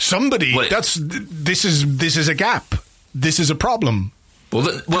 Somebody. This is a gap. This is a problem.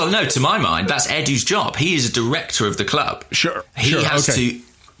 Well, no, to my mind, that's Edu's job. He is a director of the club. Sure. He has to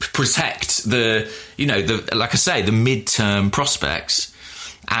protect like I say, the mid-term prospects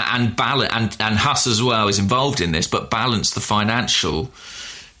and balance, and Huss as well is involved in this, but balance the financial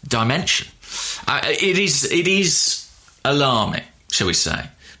dimension. It is alarming, shall we say,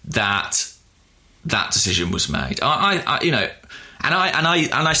 that decision was made. And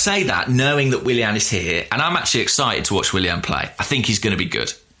I say that knowing that Willian is here, and I'm actually excited to watch Willian play. I think he's going to be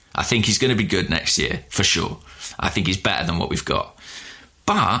good. I think he's going to be good next year, for sure. I think he's better than what we've got.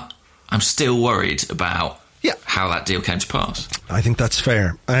 But I'm still worried about how that deal came to pass. I think that's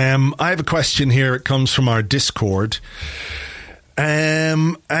fair. I have a question here. It comes from our Discord.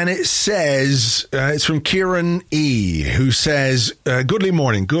 And it says, it's from Kieran E, who says, goodly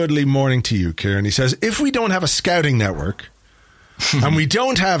morning to you, Kieran. He says, if we don't have a scouting network, and we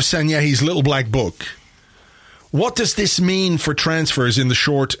don't have Sanyehi's little black book, what does this mean for transfers in the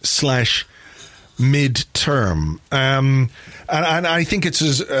short/mid-term? And I think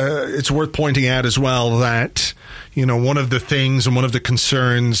it's worth pointing out as well that, one of the things and one of the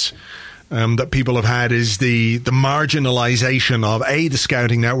concerns that people have had is the marginalisation of A, the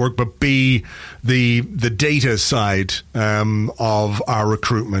scouting network, but B, the data side of our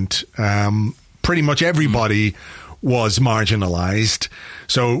recruitment. Pretty much everybody was marginalised.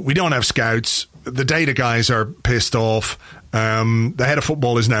 So we don't have scouts. The data guys are pissed off. The head of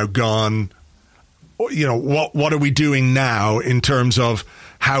football is now gone. What are we doing now in terms of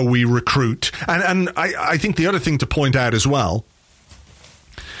how we recruit? And I think the other thing to point out as well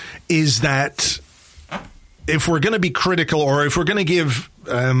is that if we're going to be critical, or if we're going to give,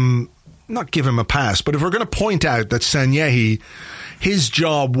 not give him a pass, but if we're going to point out that Sanyehi, his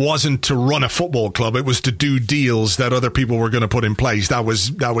job wasn't to run a football club, it was to do deals that other people were going to put in place. That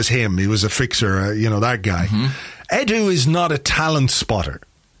was him. He was a fixer, that guy. Edu is not a talent spotter.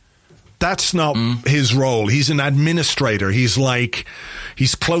 That's not his role. He's an administrator. He's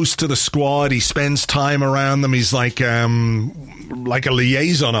close to the squad. He spends time around them. He's like a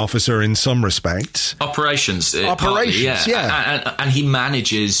liaison officer in some respects. Operations, yeah. And he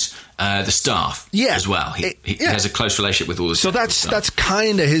manages the staff as well. He has a close relationship with all the staff. So that's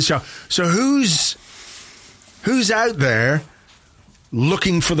kind of his job. So who's out there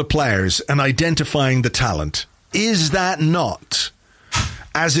looking for the players and identifying the talent? Is that not,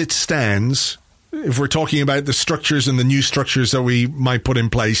 as it stands, if we're talking about the structures and the new structures that we might put in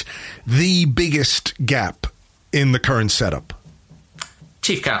place, the biggest gap in the current setup?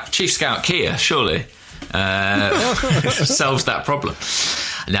 Chief Scout Kia, surely, solves that problem.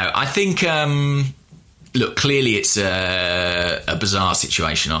 No, I think, look, clearly it's a bizarre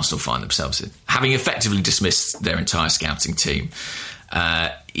situation Arsenal find themselves in. Having effectively dismissed their entire scouting team,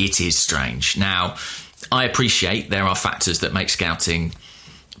 it is strange. Now, I appreciate there are factors that make scouting,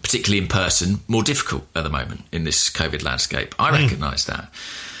 particularly in person, more difficult at the moment in this COVID landscape. I recognise that.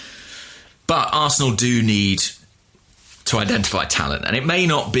 But Arsenal do need to identify talent, and it may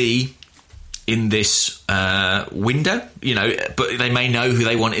not be in this window, but they may know who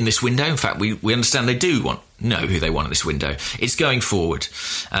they want in this window. In fact, we understand they do know who they want in this window. It's going forward.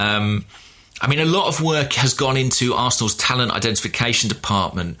 A lot of work has gone into Arsenal's talent identification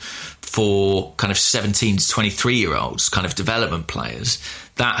department for kind of 17 to 23-year-olds, kind of development players.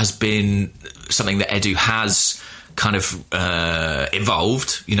 That has been something that Edu has kind of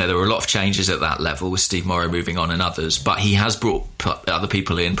evolved. There were a lot of changes at that level with Steve Morrow moving on and others, but he has brought other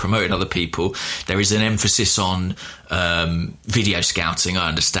people in, promoted other people. There is an emphasis on video scouting, I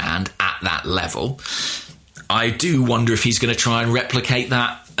understand, at that level. I do wonder if he's going to try and replicate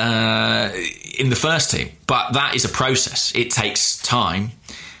that in the first team, but that is a process. It takes time,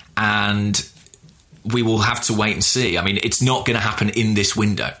 and we will have to wait and see. I mean, it's not going to happen in this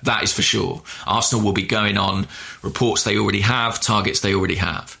window. That is for sure. Arsenal will be going on reports they already have, targets they already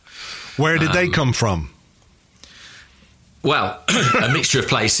have. Where did they come from? Well, a mixture of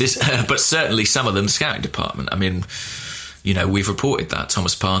places, but certainly some of them the scouting department. I mean, you know, we've reported that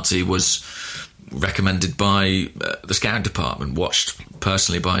Thomas Partey was recommended by the scouting department, watched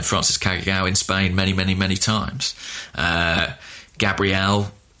personally by Francis Cagagao in Spain many, many, many times.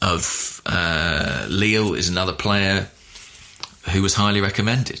 Gabriel of Lille is another player who was highly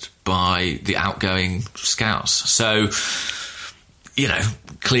recommended by the outgoing scouts. So, you know,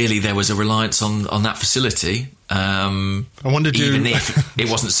 clearly there was a reliance on that facility. I wonder, even if it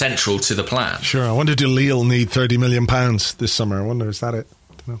wasn't central to the plan. Sure. I wonder, do Lille need £30 million this summer? I wonder, is that it?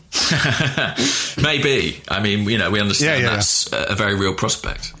 Maybe. I mean, you know, we understand that's a very real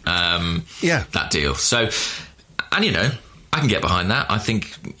prospect. That deal. So, and you know, I can get behind that. I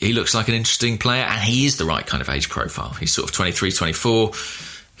think he looks like an interesting player, and he is the right kind of age profile. He's sort of 23, 24,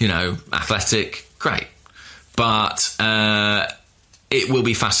 you know, athletic, great. But it will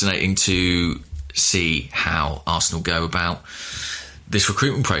be fascinating to see how Arsenal go about this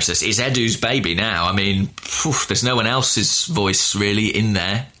recruitment process. It's Edu's baby now. I mean, there's no one else's voice really in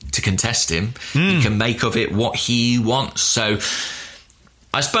there to contest him. He can make of it what he wants. So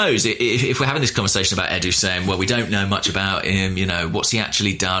I suppose if we're having this conversation about Edu saying, well, we don't know much about him, you know, what's he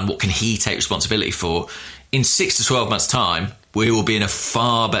actually done? What can he take responsibility for? In 6 to 12 months' time, we will be in a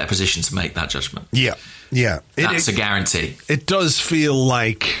far better position to make that judgment. Yeah. That's a guarantee. It does feel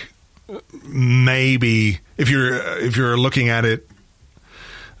like maybe if you're looking at it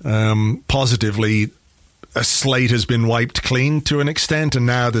positively, a slate has been wiped clean to an extent, and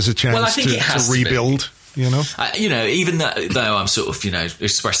now there's a chance to rebuild. You know, even though I'm sort of, you know,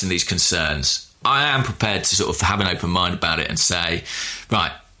 expressing these concerns, I am prepared to sort of have an open mind about it and say,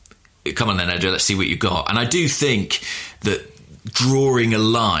 right, come on then, Edu, let's see what you got. And I do think that drawing a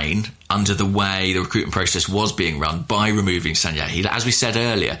line under the way the recruitment process was being run by removing Sanjay, as we said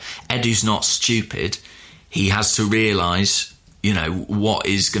earlier, Edu's not stupid. He has to realise, you know, what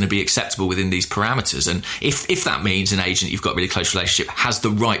is going to be acceptable within these parameters. And if that means an agent you've got a really close relationship has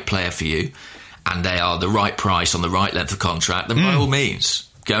the right player for you, and they are the right price on the right length of contract, then by all means,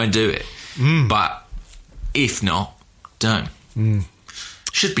 go and do it. But if not, don't.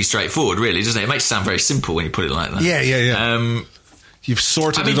 Should be straightforward, really, doesn't it? It makes it sound very simple when you put it like that. Yeah. You've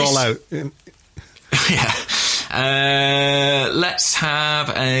sorted it all out. Let's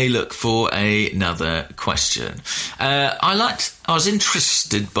have a look for another question. I was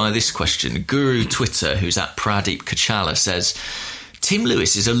interested by this question. Guru Twitter, who's at Pradeep Kachala, says, Tim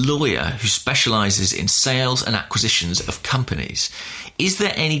Lewis is a lawyer who specialises in sales and acquisitions of companies. Is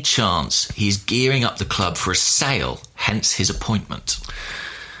there any chance he's gearing up the club for a sale, hence his appointment?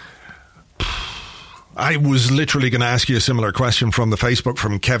 I was literally going to ask you a similar question from the Facebook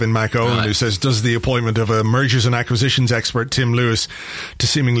from Kevin McOwen, who says, does the appointment of a mergers and acquisitions expert, Tim Lewis, to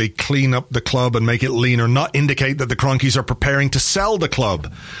seemingly clean up the club and make it leaner not indicate that the Kroenkes are preparing to sell the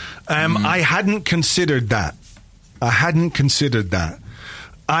club? I hadn't considered that.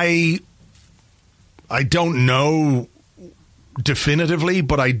 I don't know definitively,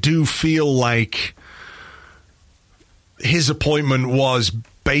 but I do feel like his appointment was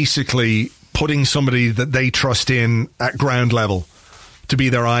basically putting somebody that they trust in at ground level to be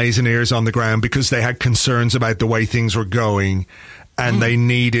their eyes and ears on the ground, because they had concerns about the way things were going, and they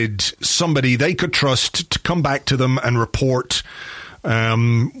needed somebody they could trust to come back to them and report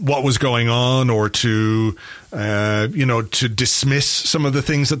what was going on, or to to dismiss some of the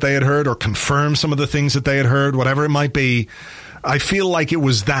things that they had heard, or confirm some of the things that they had heard, whatever it might be. I feel like it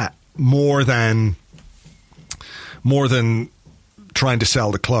was that more than trying to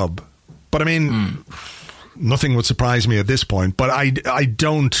sell the club. But I mean, nothing would surprise me at this point. But I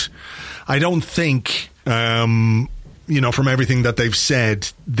don't think from everything that they've said,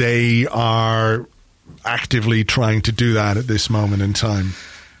 they are actively trying to do that at this moment in time.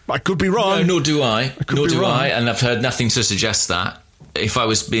 I could be wrong. No, nor do I. And I've heard nothing to suggest that. If I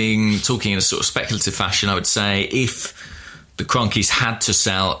was talking in a sort of speculative fashion, I would say if the Kroenkes had to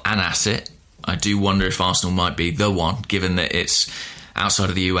sell an asset, I do wonder if Arsenal might be the one, given that it's outside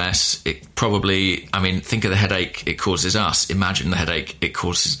of the US. It probably, think of the headache it causes us. Imagine the headache it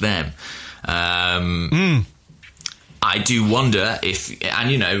causes them. I do wonder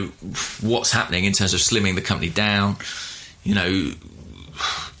if, what's happening in terms of slimming the company down,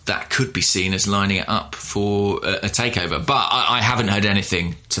 that could be seen as lining it up for a takeover. But I haven't heard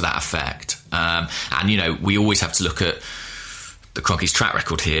anything to that effect. We always have to look at the Kroenkes' track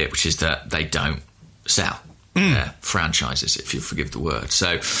record here, which is that they don't sell franchises, if you forgive the word.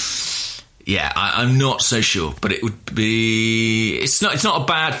 So, Yeah, I'm not so sure, but it would be. It's not a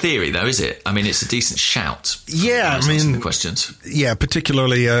bad theory, though, is it? I mean, it's a decent shout. Yeah, I mean, the questions. Yeah,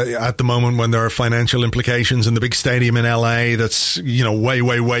 particularly at the moment when there are financial implications in the big stadium in LA. That's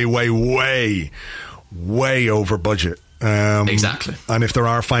way over budget. Exactly. And if there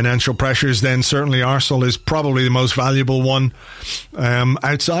are financial pressures, then certainly Arsenal is probably the most valuable one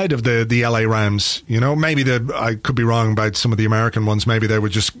outside of the LA Rams. Maybe I could be wrong about some of the American ones. Maybe they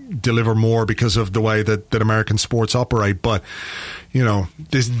would just deliver more because of the way that American sports operate. But,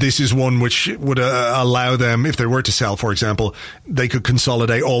 this is one which would allow them, if they were to sell, for example, they could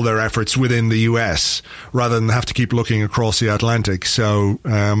consolidate all their efforts within the US rather than have to keep looking across the Atlantic. So,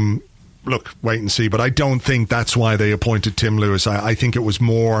 look, wait and see. But I don't think that's why they appointed Tim Lewis. I think it was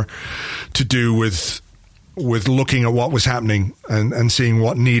more to do with looking at what was happening and seeing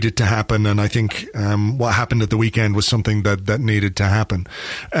what needed to happen. And I think what happened at the weekend was something that needed to happen.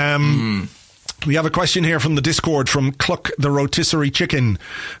 We have a question here from the Discord from Cluck the Rotisserie Chicken,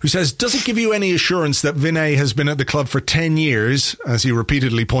 who says, does it give you any assurance that Vinay has been at the club for 10 years, as he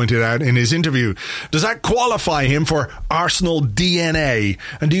repeatedly pointed out in his interview? Does that qualify him for Arsenal DNA?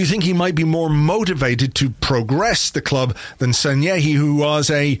 And do you think he might be more motivated to progress the club than Sanyehi, who was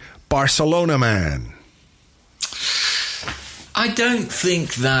a Barcelona man? I don't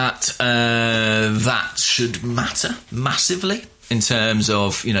think that that should matter massively. In terms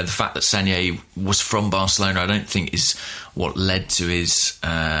of, the fact that Sanyehi was from Barcelona, I don't think is what led to his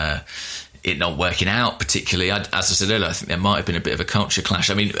it not working out particularly. As I said earlier, I think there might have been a bit of a culture clash.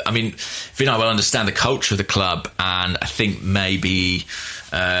 I mean, Vinay will understand the culture of the club, and I think maybe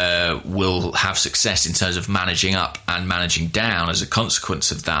will have success in terms of managing up and managing down as a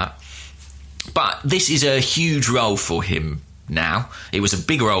consequence of that. But this is a huge role for him now. It was a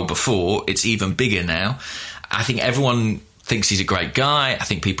big role before. It's even bigger now. I think everyone thinks he's a great guy. I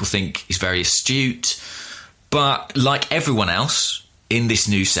think people think he's very astute. But like everyone else in this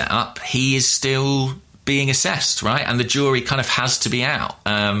new setup, he is still being assessed, right? And the jury kind of has to be out.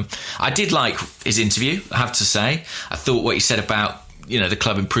 I did like his interview, I have to say. I thought what he said about, the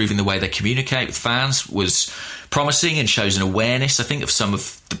club improving the way they communicate with fans was promising and shows an awareness, I think, of some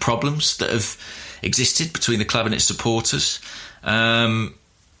of the problems that have existed between the club and its supporters.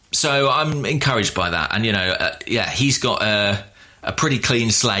 So I'm encouraged by that. And, he's got a pretty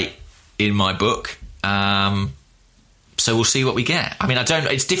clean slate in my book. So we'll see what we get. I mean,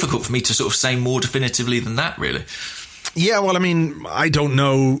 it's difficult for me to sort of say more definitively than that, really. Yeah, well, I mean, I don't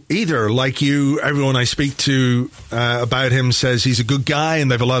know either. Like you, everyone I speak to about him says he's a good guy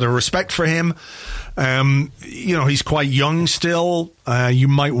and they have a lot of respect for him. He's quite young still. You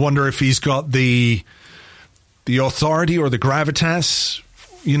might wonder if he's got the authority or the gravitas,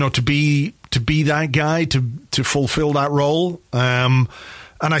 to be that guy, to fulfill that role. And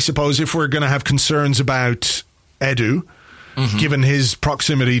I suppose if we're going to have concerns about Edu, given his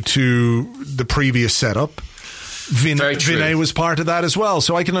proximity to the previous setup, Vinay was part of that as well.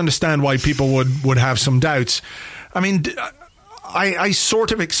 So I can understand why people would have some doubts. I mean, I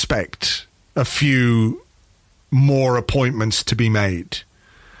sort of expect a few more appointments to be made.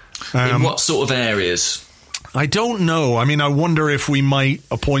 In what sort of areas? I don't know. I mean, I wonder if we might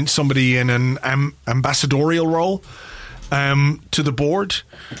appoint somebody in an ambassadorial role to the board.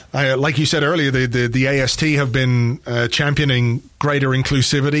 Like you said earlier, the AST have been championing greater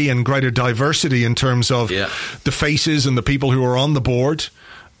inclusivity and greater diversity in terms of the faces and the people who are on the board.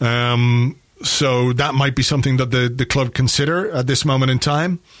 So that might be something that the club consider at this moment in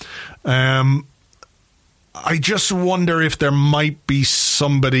time. I just wonder if there might be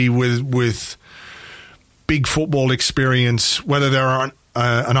somebody with big football experience, whether they're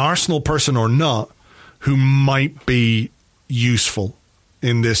an Arsenal person or not, who might be useful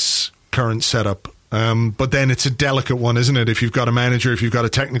in this current setup. But then it's a delicate one, isn't it? If you've got a manager, if you've got a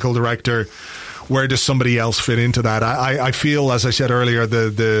technical director, where does somebody else fit into that? I feel, as I said earlier,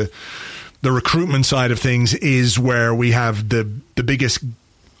 the recruitment side of things is where we have the biggest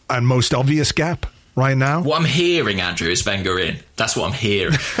and most obvious gap right now. What I'm hearing, Andrew, is Wenger in. That's what I'm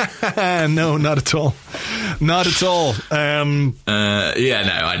hearing. No, not at all. Not at all. I know.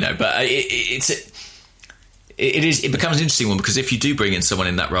 But it becomes an interesting one, because if you do bring in someone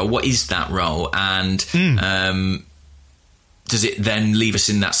in that role, what is that role? And does it then leave us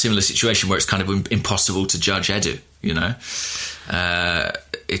in that similar situation where it's kind of impossible to judge Edu,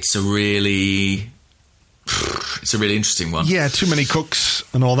 It's a really interesting one. Yeah, too many cooks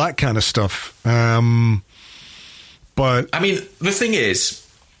and all that kind of stuff. But I mean, the thing is,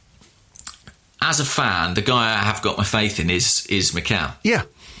 as a fan, the guy I have got my faith in is Mikel. Yeah.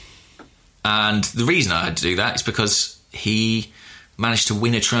 And the reason I had to do that is because he managed to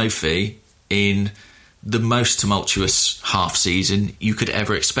win a trophy in the most tumultuous half season you could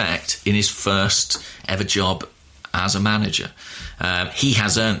ever expect in his first ever job as a manager. He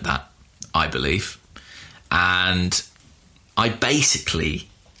has earned that, I believe. And I basically,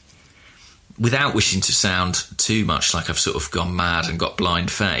 without wishing to sound too much like I've sort of gone mad and got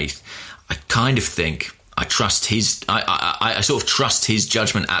blind faith, I kind of think I trust his. I sort of trust his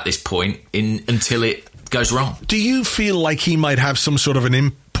judgment at this point until it goes wrong. Do you feel like he might have some sort of an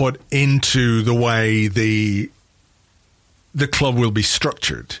input into the way the club will be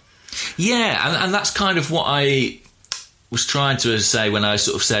structured? Yeah, and that's kind of what I was trying to say when I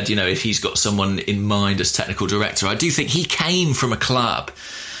sort of said, if he's got someone in mind as technical director. I do think he came from a club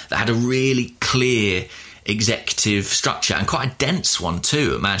that had a really clear executive structure, and quite a dense one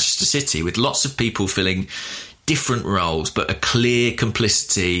too, at Manchester City, with lots of people filling different roles, but a clear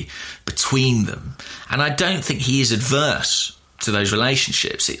complicity between them. And I don't think he is adverse to those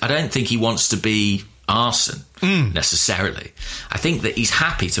relationships. I don't think he wants to be Arsene necessarily. I think that he's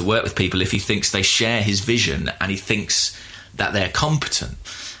happy to work with people if he thinks they share his vision and he thinks that they're competent.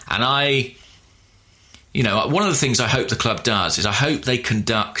 And one of the things I hope the club does is I hope they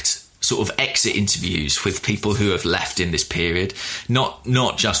conduct sort of exit interviews with people who have left in this period, not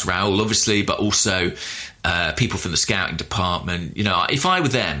just Raul, obviously, but also people from the scouting department. If I were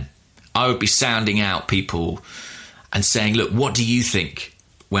them, I would be sounding out people and saying, look, what do you think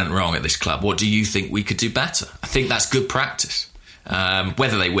went wrong at this club? What do you think we could do better? I think that's good practice.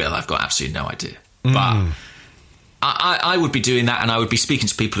 Whether they will, I've got absolutely no idea. But I would be doing that, and I would be speaking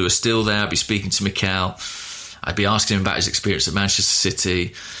to people who are still there. I'd be speaking to Mikel. I'd be asking him about his experience at Manchester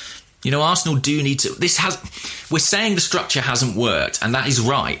City. Arsenal do need to... We're saying the structure hasn't worked, and that is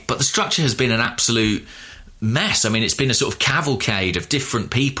right, but the structure has been an absolute mess. I mean, it's been a sort of cavalcade of different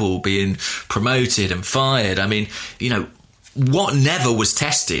people being promoted and fired. I mean, what never was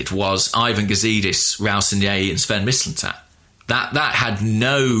tested was Ivan Gazidis, Raul Sanllehi and Sven Mislintat. That had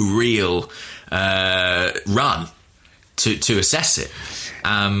no real run to assess it.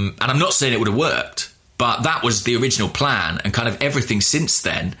 And I'm not saying it would have worked, but that was the original plan, and kind of everything since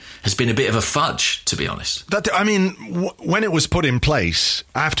then has been a bit of a fudge, to be honest. When it was put in place,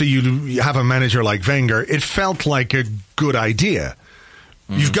 after you have a manager like Wenger, it felt like a good idea.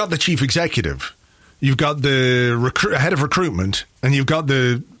 You've got the chief executive, you've got the head of recruitment, and you've got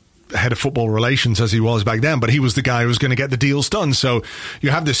the head of football relations, as he was back then, but he was the guy who was going to get the deals done. So you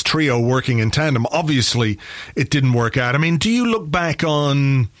have this trio working in tandem. Obviously, it didn't work out. I mean, do you look back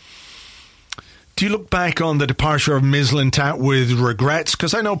on the departure of Mislintat with regrets?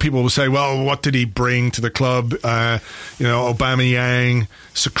 Because I know people will say, well, what did he bring to the club? Aubameyang,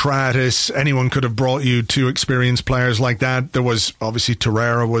 Socrates, anyone could have brought you two experienced players like that. There was, obviously,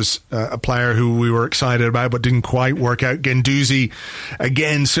 Torreira was a player who we were excited about but didn't quite work out. Guendouzi,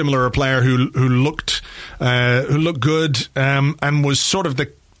 again, similar, a player who looked good and was sort of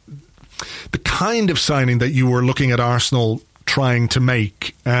the kind of signing that you were looking at Arsenal trying to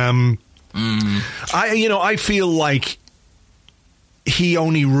make. I feel like he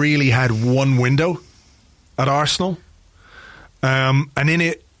only really had one window at Arsenal, and in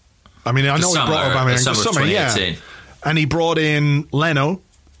it, I know he brought Aubameyang the summer, yeah, and he brought in Leno,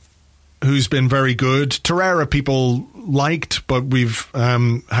 who's been very good. Torreira people liked, but we've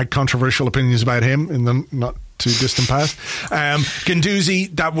had controversial opinions about him in the not too distant past.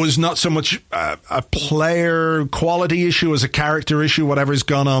 Guendouzi, that was not so much a player quality issue as a character issue, whatever's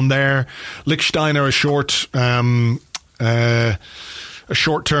gone on there. Lichtsteiner, a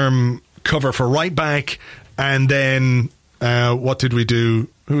short-term cover for right back, and then what did we do?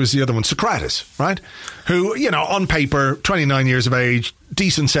 Who was the other one? Socrates, right? Who, on paper, 29 years of age,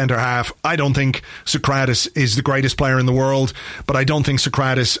 decent centre half. I don't think Socrates is the greatest player in the world, but I don't think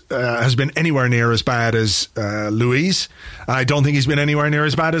Socrates has been anywhere near as bad as Luiz. I don't think he's been anywhere near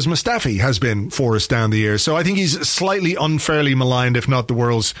as bad as Mustafi has been for us down the years. So I think he's slightly unfairly maligned, if not the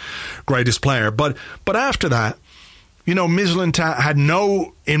world's greatest player. But after that, Mislintat had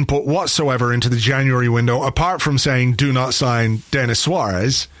no input whatsoever into the January window, apart from saying, do not sign Denis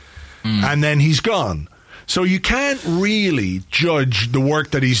Suarez, and then he's gone. So you can't really judge the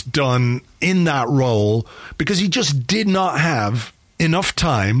work that he's done in that role, because he just did not have enough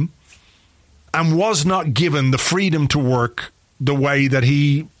time and was not given the freedom to work the way that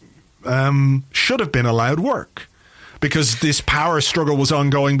he should have been allowed work, because this power struggle was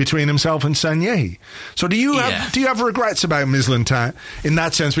ongoing between himself and Sanllehi. So do you have regrets about Mislintat in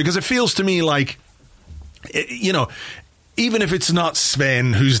that sense? Because it feels to me like, even if it's not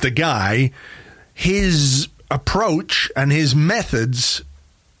Sven who's the guy, his approach and his methods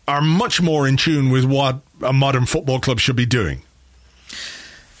are much more in tune with what a modern football club should be doing.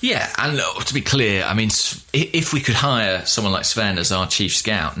 Yeah, and to be clear, I mean, if we could hire someone like Sven as our chief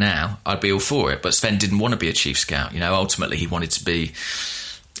scout now, I'd be all for it. But Sven didn't want to be a chief scout. Ultimately he wanted to be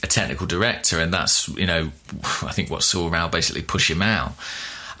a technical director, and that's, I think what saw Raul basically push him out.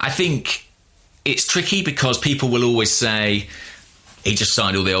 I think it's tricky because people will always say he just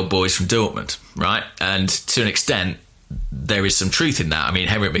signed all the old boys from Dortmund, right? And to an extent, there is some truth in that. I mean,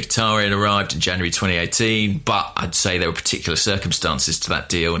 Henrik Mkhitaryan arrived in January 2018, but I'd say there were particular circumstances to that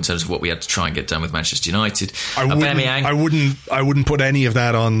deal in terms of what we had to try and get done with Manchester United. I wouldn't put any of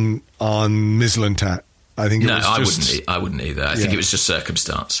that on Mislintat. I think I wouldn't either. I think it was just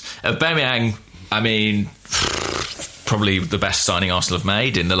circumstance. Aubameyang, I mean, probably the best signing Arsenal have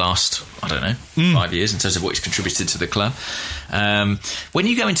made in the last, 5 years in terms of what he's contributed to the club. When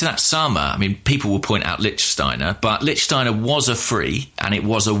you go into that summer, I mean, people will point out Lichtsteiner, but Lichtsteiner was a free, and it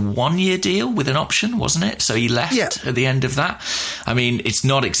was a 1-year deal with an option, wasn't it? So he left at the end of that. I mean, it's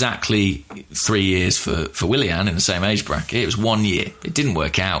not exactly 3 years for Willian in the same age bracket. It was 1 year. It didn't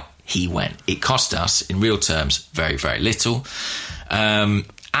work out. He went. It cost us, in real terms, very, very little.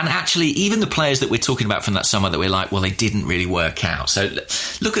 And actually, even the players that we're talking about from that summer that we're like, well, they didn't really work out. So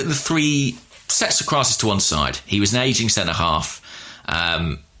look at the three sets of crosses to one side. He was an ageing centre-half.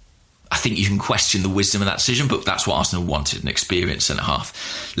 I think you can question the wisdom of that decision, but that's what Arsenal wanted, an experienced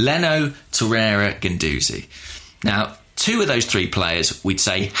centre-half. Leno, Torreira, Guendouzi. Now, 2 of those 3 players we'd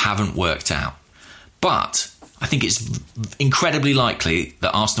say haven't worked out. But I think it's incredibly likely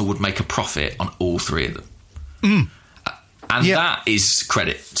that Arsenal would make a profit on all 3 of them. And that is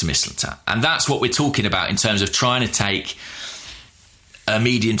credit to Mislintat. And that's what we're talking about in terms of trying to take a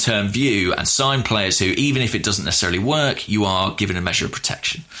medium-term view and sign players who, even if it doesn't necessarily work, you are given a measure of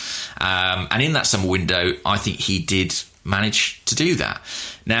protection. And in that summer window, I think he did manage to do that.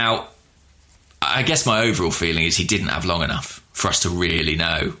 Now, I guess my overall feeling is he didn't have long enough for us to really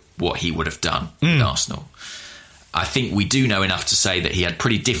know what he would have done with Arsenal. I think we do know enough to say that he had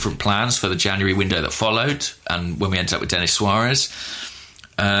pretty different plans for the January window that followed, and when we ended up with Denis Suarez,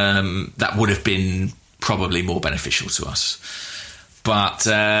 that would have been probably more beneficial to us. But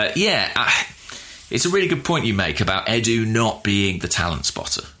it's a really good point you make about Edu not being the talent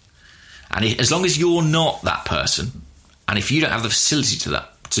spotter. And as long as you're not that person, and if you don't have the facility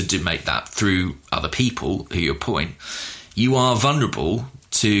to make that through other people who you appoint, you are vulnerable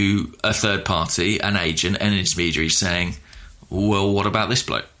to a third party, an agent, an intermediary saying, well, what about this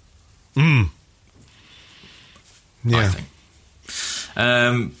bloke? I think.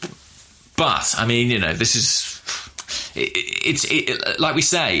 But, I mean, this is... It's like we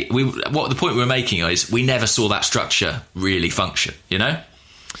say, what the point we're making is we never saw that structure really function,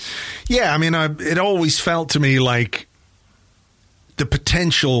 Yeah, I mean, it always felt to me like the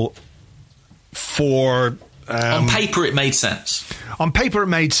potential for... on paper, it made sense. On paper, it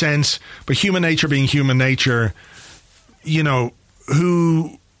made sense, but human nature being human nature,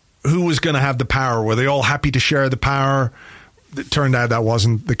 who was going to have the power? Were they all happy to share the power? It turned out that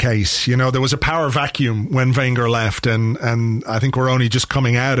wasn't the case. There was a power vacuum when Wenger left, and I think we're only just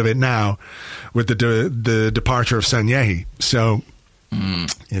coming out of it now with the departure of Sanyehi. So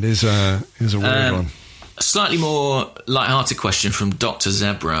it is a weird one. A slightly more light-hearted question from Dr.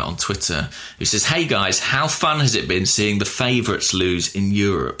 Zebra on Twitter, who says, hey guys, how fun has it been seeing the favourites lose in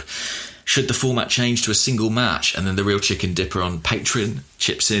Europe? Should the format change to a single match? And then the real chicken dipper on Patreon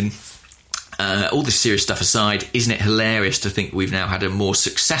chips in. All this serious stuff aside, isn't it hilarious to think we've now had a more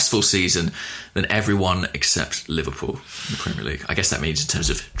successful season than everyone except Liverpool in the Premier League? I guess that means in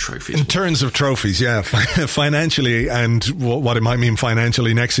terms of trophies. In terms of trophies, yeah. Financially, and what it might mean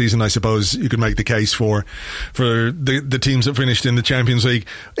financially next season, I suppose you could make the case for the teams that finished in the Champions League.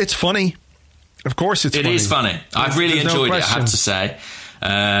 It's funny. Of course it's funny. It is funny. I've really enjoyed it, I have to say.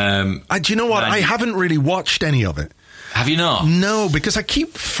 Do you know what? I haven't really watched any of it. Have you not? No, because I keep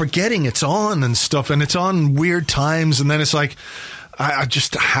forgetting it's on and stuff, and it's on weird times, and then it's like I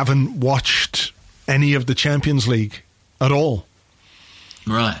just haven't watched any of the Champions League at all.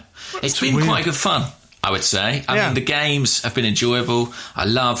 Right. It's been weird. Quite good fun, I would say. I mean, the games have been enjoyable. I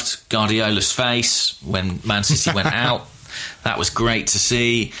loved Guardiola's face when Man City went out. That was great to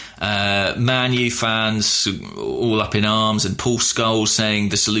see. Man U fans all up in arms, and Paul Scholes saying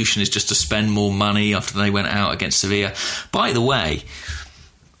the solution is just to spend more money after they went out against Sevilla. By the way,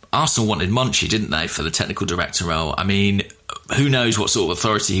 Arsenal wanted Monchi, didn't they, for the technical director role? I mean, who knows what sort of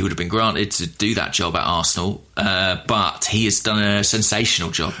authority he would have been granted to do that job at Arsenal, but he has done a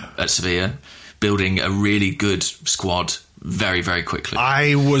sensational job at Sevilla, building a really good squad very, very quickly.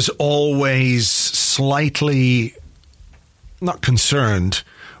 I was always slightly... not concerned,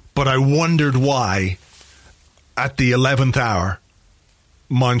 but I wondered why at the 11th hour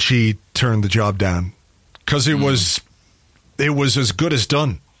Monchi turned the job down because it was as good as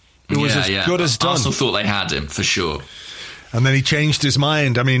done. It was as good as done. Arsenal thought they had him for sure. And then he changed his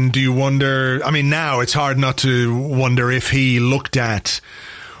mind. I mean, do you wonder... I mean, now it's hard not to wonder if he looked at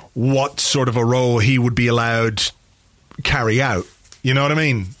what sort of a role he would be allowed to carry out. You know what I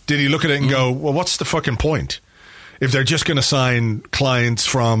mean? Did he look at it and go, well, what's the fucking point? If they're just going to sign clients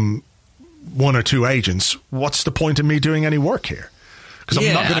from one or two agents, what's the point of me doing any work here? Because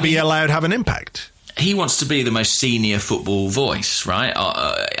I'm not going to be allowed to have an impact. He wants to be the most senior football voice, right,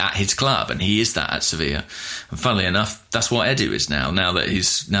 at his club, and he is that at Sevilla. And funnily enough, that's what Edu is now. Now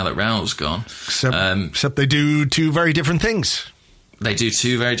that Raul's gone, except they do two very different things. They do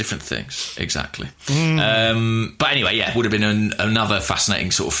two very different things, exactly. But anyway, it would have been another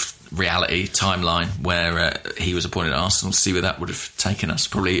fascinating sort of reality timeline where he was appointed at Arsenal. See where that would have taken us.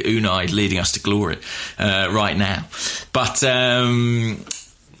 Probably Unai leading us to glory right now. But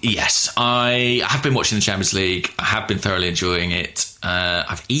yes, I have been watching the Champions League. I have been thoroughly enjoying it.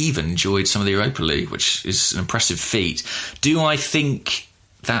 I've even enjoyed some of the Europa League, which is an impressive feat. Do I think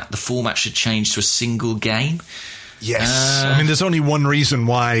that the format should change to a single game? Yes. I mean, there's only one reason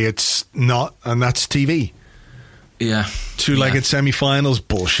why it's not, and that's TV. Yeah. Two-legged semi-finals,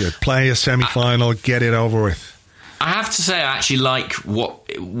 bullshit. Play a semi-final, get it over with. I have to say I actually like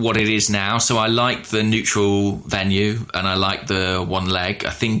what it is now. So I like the neutral venue and I like the one leg. I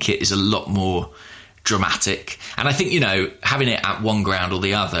think it is a lot more dramatic. And I think, having it at one ground or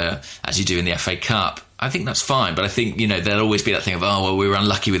the other, as you do in the FA Cup, I think that's fine. But I think, there'll always be that thing of, we were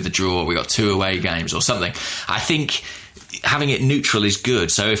unlucky with the draw, we got 2 away games or something. I think having it neutral is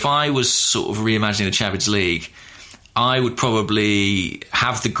good. So if I was sort of reimagining the Champions League, I would probably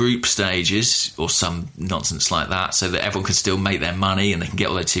have the group stages or some nonsense like that so that everyone can still make their money and they can get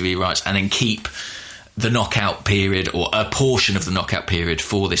all their TV rights, and then keep the knockout period or a portion of the knockout period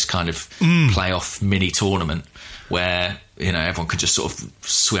for this kind of playoff mini tournament where, everyone can just sort of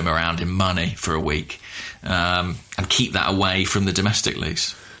swim around in money for a week and keep that away from the domestic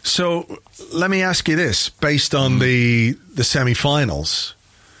leagues. So let me ask you this, based on the semi-finals,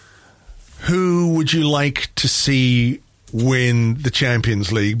 who would you like to see win the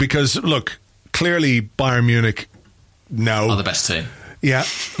Champions League? Because, look, clearly Bayern Munich, no. Are the best team. Yeah.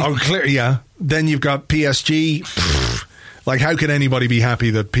 Yeah. Then you've got PSG. Like, how can anybody be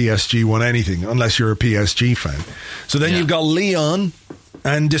happy that PSG won anything unless you're a PSG fan? So then you've got Lyon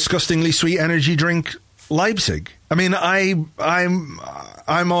and disgustingly sweet energy drink Leipzig. I mean, I'm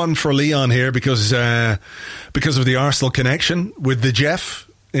on for Lyon here because of the Arsenal connection with the Jeff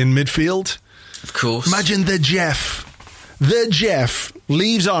in midfield. Of course. Imagine the Jeff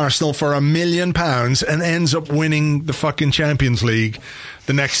leaves Arsenal for £1 million and ends up winning the fucking Champions League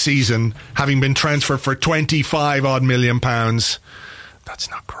the next season, having been transferred for 25 odd £million. That's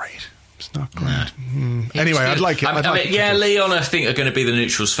not great. It's not great. No. Anyway, I'd like it. Lyon, I think, are going to be the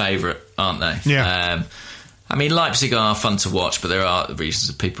neutrals' favourite, aren't they? Yeah. I mean, Leipzig are fun to watch, but there are reasons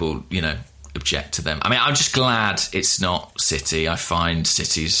that people, object to them. I mean, I'm just glad it's not City. I find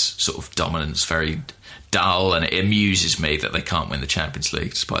City's sort of dominance very dull, and it amuses me that they can't win the Champions League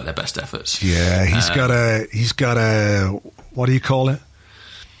despite their best efforts. Yeah, he's got a what do you call it?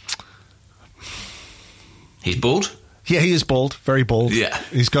 He's bald? Yeah, he is bald, very bald. Yeah.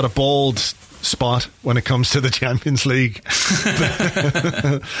 He's got a bald spot when it comes to the Champions League.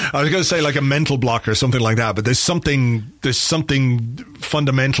 I was going to say like a mental block or something like that, but there's something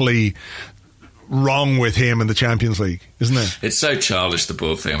fundamentally wrong with him in the Champions League, isn't it? It's so childish, the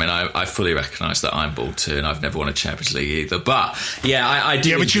bald thing. I mean, I fully recognise that I'm bald too, and I've never won a Champions League either. But yeah, I do.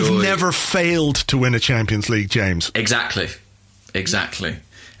 Yeah, but you've never failed to win a Champions League, James. Exactly.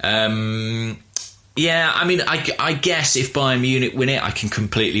 Yeah, I mean, I guess if Bayern Munich win it, I can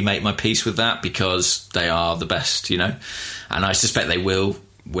completely make my peace with that because they are the best, and I suspect they will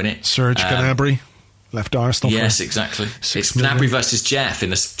win it. Serge Gnabry left Arsenal. Yes, exactly. It's Gnabry versus Jeff in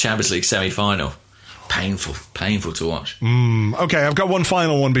the Champions League semi-final. Painful to watch. Okay, I've got one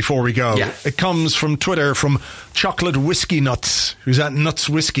final one before we go. Yeah. It comes from Twitter from Chocolate Whiskey Nuts, who's at Nuts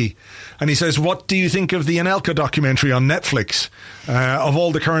Whiskey. And he says, what do you think of the Anelka documentary on Netflix? Of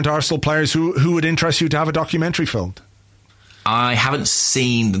all the current Arsenal players, who would interest you to have a documentary filmed? I haven't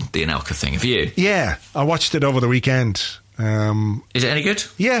seen the Anelka thing. Have you? Yeah, I watched it over the weekend. Is it any good?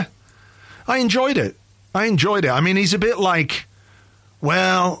 Yeah, I enjoyed it. I mean, he's a bit like,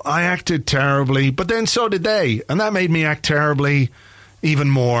 well, I acted terribly, but then so did they. And that made me act terribly even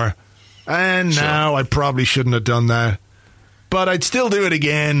more. And now I probably shouldn't have done that. But I'd still do it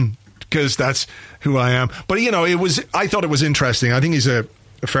again because that's who I am. But, I thought it was interesting. I think he's a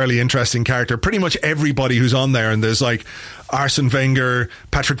a fairly interesting character. Pretty much everybody who's on there, and there's like Arsene Wenger,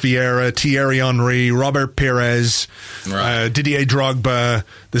 Patrick Vieira, Thierry Henry, Robert Pires, Didier Drogba.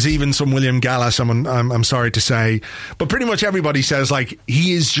 There's even some William Gallas, I'm sorry to say. But pretty much everybody says, like,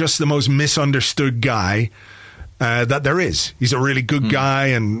 he is just the most misunderstood guy that there is. He's a really good guy,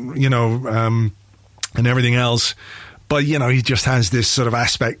 and, you know, and everything else. But, you know, he just has this sort of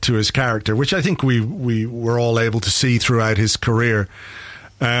aspect to his character, which I think we were all able to see throughout his career.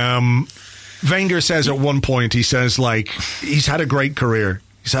 Wenger says at one point, he says, like, he's had a great career.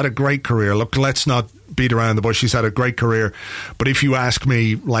 He's had a great career. Look, let's not beat around the bush. He's had a great career. But if you ask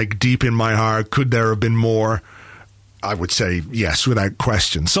me, like, deep in my heart, could there have been more? I would say yes, without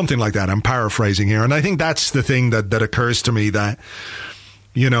question. Something like that. I'm paraphrasing here. And I think that's the thing that occurs to me, that,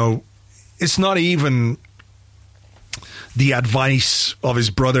 you know, it's not even the advice of his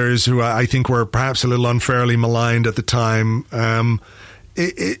brothers, who I think were perhaps a little unfairly maligned at the time.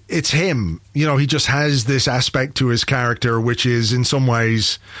 It's him. You know, he just has this aspect to his character which is in some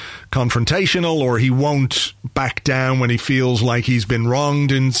ways confrontational, or he won't back down when he feels like he's been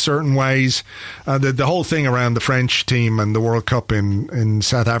wronged in certain ways. The whole thing around the French team and the World Cup in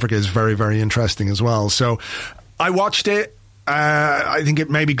South Africa is very, very interesting as well. So I watched it. I think it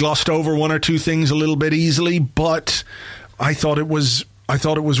maybe glossed over one or two things a little bit easily, but I thought it was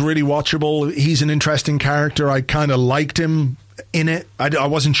really watchable. He's an interesting character. I kind of liked him in it. I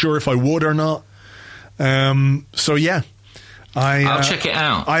wasn't sure if I would or not. So yeah, I'll check it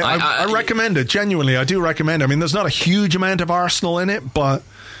out. I recommend it. Genuinely, I do recommend it. I mean, there's not a huge amount of Arsenal in it, but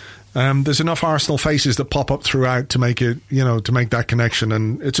there's enough Arsenal faces that pop up throughout to make it, you know, to make that connection,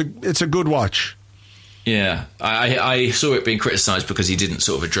 and it's a good watch. Yeah, I saw it being criticised because he didn't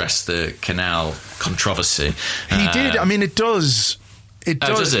sort of address the Canal controversy. He did. I mean, it does.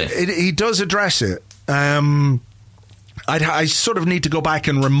 Does it? He does address it. I sort of need to go back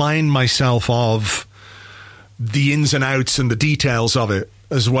and remind myself of the ins and outs and the details of it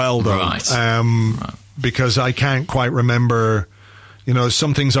as well, though. Right. Because I can't quite remember. You know,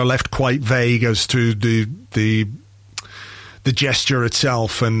 some things are left quite vague as to the gesture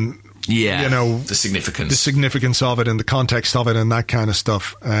itself, and yeah, you know, the significance of it and the context of it and that kind of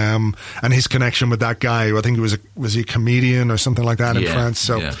stuff, and his connection with that guy who I think was he a comedian or something like that in France.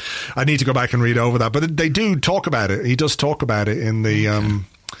 So I need to go back and read over that, but they do talk about it. He does talk about it in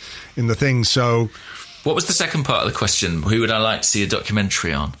the thing. So what was the second part of the question? Who would I like to see a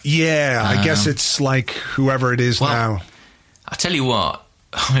documentary on? I guess it's like whoever it is now. I'll tell you what,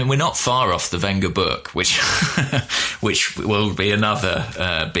 I mean, we're not far off the Wenger book, which will be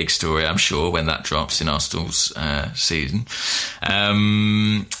another big story, I'm sure, when that drops in Arsenal's season.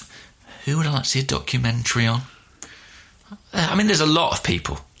 Who would I like to see a documentary on? I mean, there's a lot of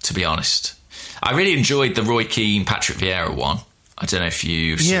people, to be honest. I really enjoyed the Roy Keane, Patrick Vieira one. I don't know if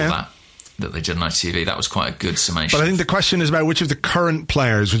you saw that they did on ITV. That was quite a good summation. But I think the question is about which of the current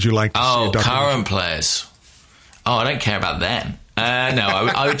players would you like to see a documentary? Current players. Oh, I don't care about them. No,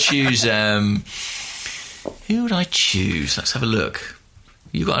 I would choose... who would I choose? Let's have a look.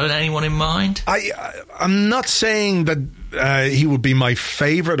 You got anyone in mind? I'm not saying that he would be my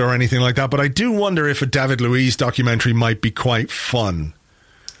favourite or anything like that, but I do wonder if a David Luiz documentary might be quite fun.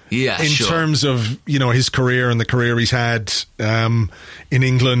 Yeah, in terms of, you know, his career and the career he's had in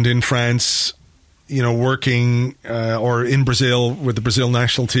England, in France, you know, working or in Brazil with the Brazil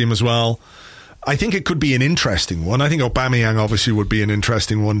national team as well. I think it could be an interesting one. I think Aubameyang obviously would be an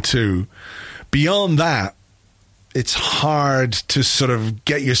interesting one too. Beyond that, it's hard to sort of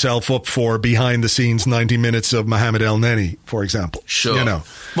get yourself up for behind the scenes 90 minutes of Mohamed El Neni, for example. Sure. You know.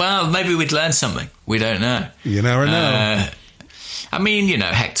 Well, maybe we'd learn something. We don't know. You never know. I mean, you know,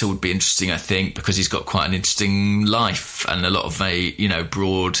 Hector would be interesting, I think, because he's got quite an interesting life and a lot of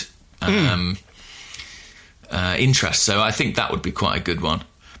broad interest. So I think that would be quite a good one.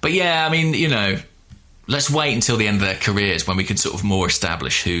 But yeah, I mean, you know, let's wait until the end of their careers when we can sort of more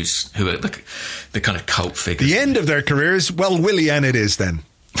establish who are the kind of cult figures. The end of their careers? Well, Willian it is then.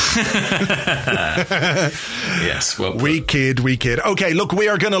 Yes, well put. We kid. Okay, look, we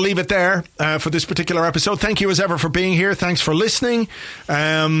are going to leave it there for this particular episode. Thank you as ever for being here. Thanks for listening.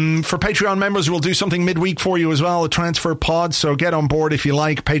 For Patreon members, we'll do something midweek for you as well, a transfer pod. So get on board if you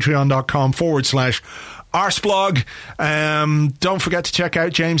like. Patreon.com/Arsblog. Don't forget to check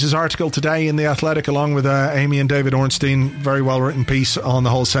out James's article today in The Athletic, along with Amy and David Ornstein. Very well written piece on the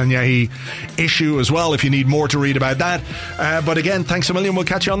whole Sanyahi issue as well, if you need more to read about that. But again, thanks a million. We'll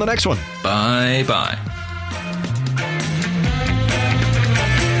catch you on the next one. Bye.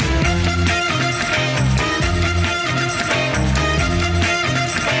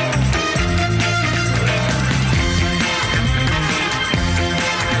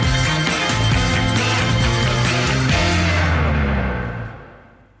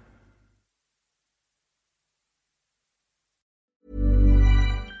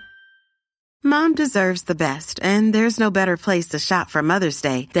 Mom deserves the best, and there's no better place to shop for Mother's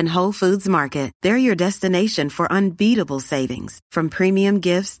Day than Whole Foods Market. They're your destination for unbeatable savings, from premium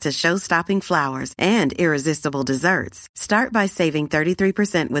gifts to show-stopping flowers and irresistible desserts. Start by saving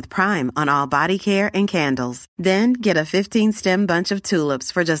 33% with Prime on all body care and candles. Then get a 15-stem bunch of tulips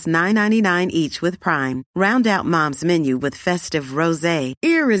for just $9.99 each with Prime. Round out Mom's menu with festive rosé,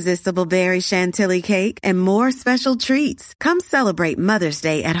 irresistible berry chantilly cake, and more special treats. Come celebrate Mother's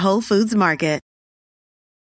Day at Whole Foods Market.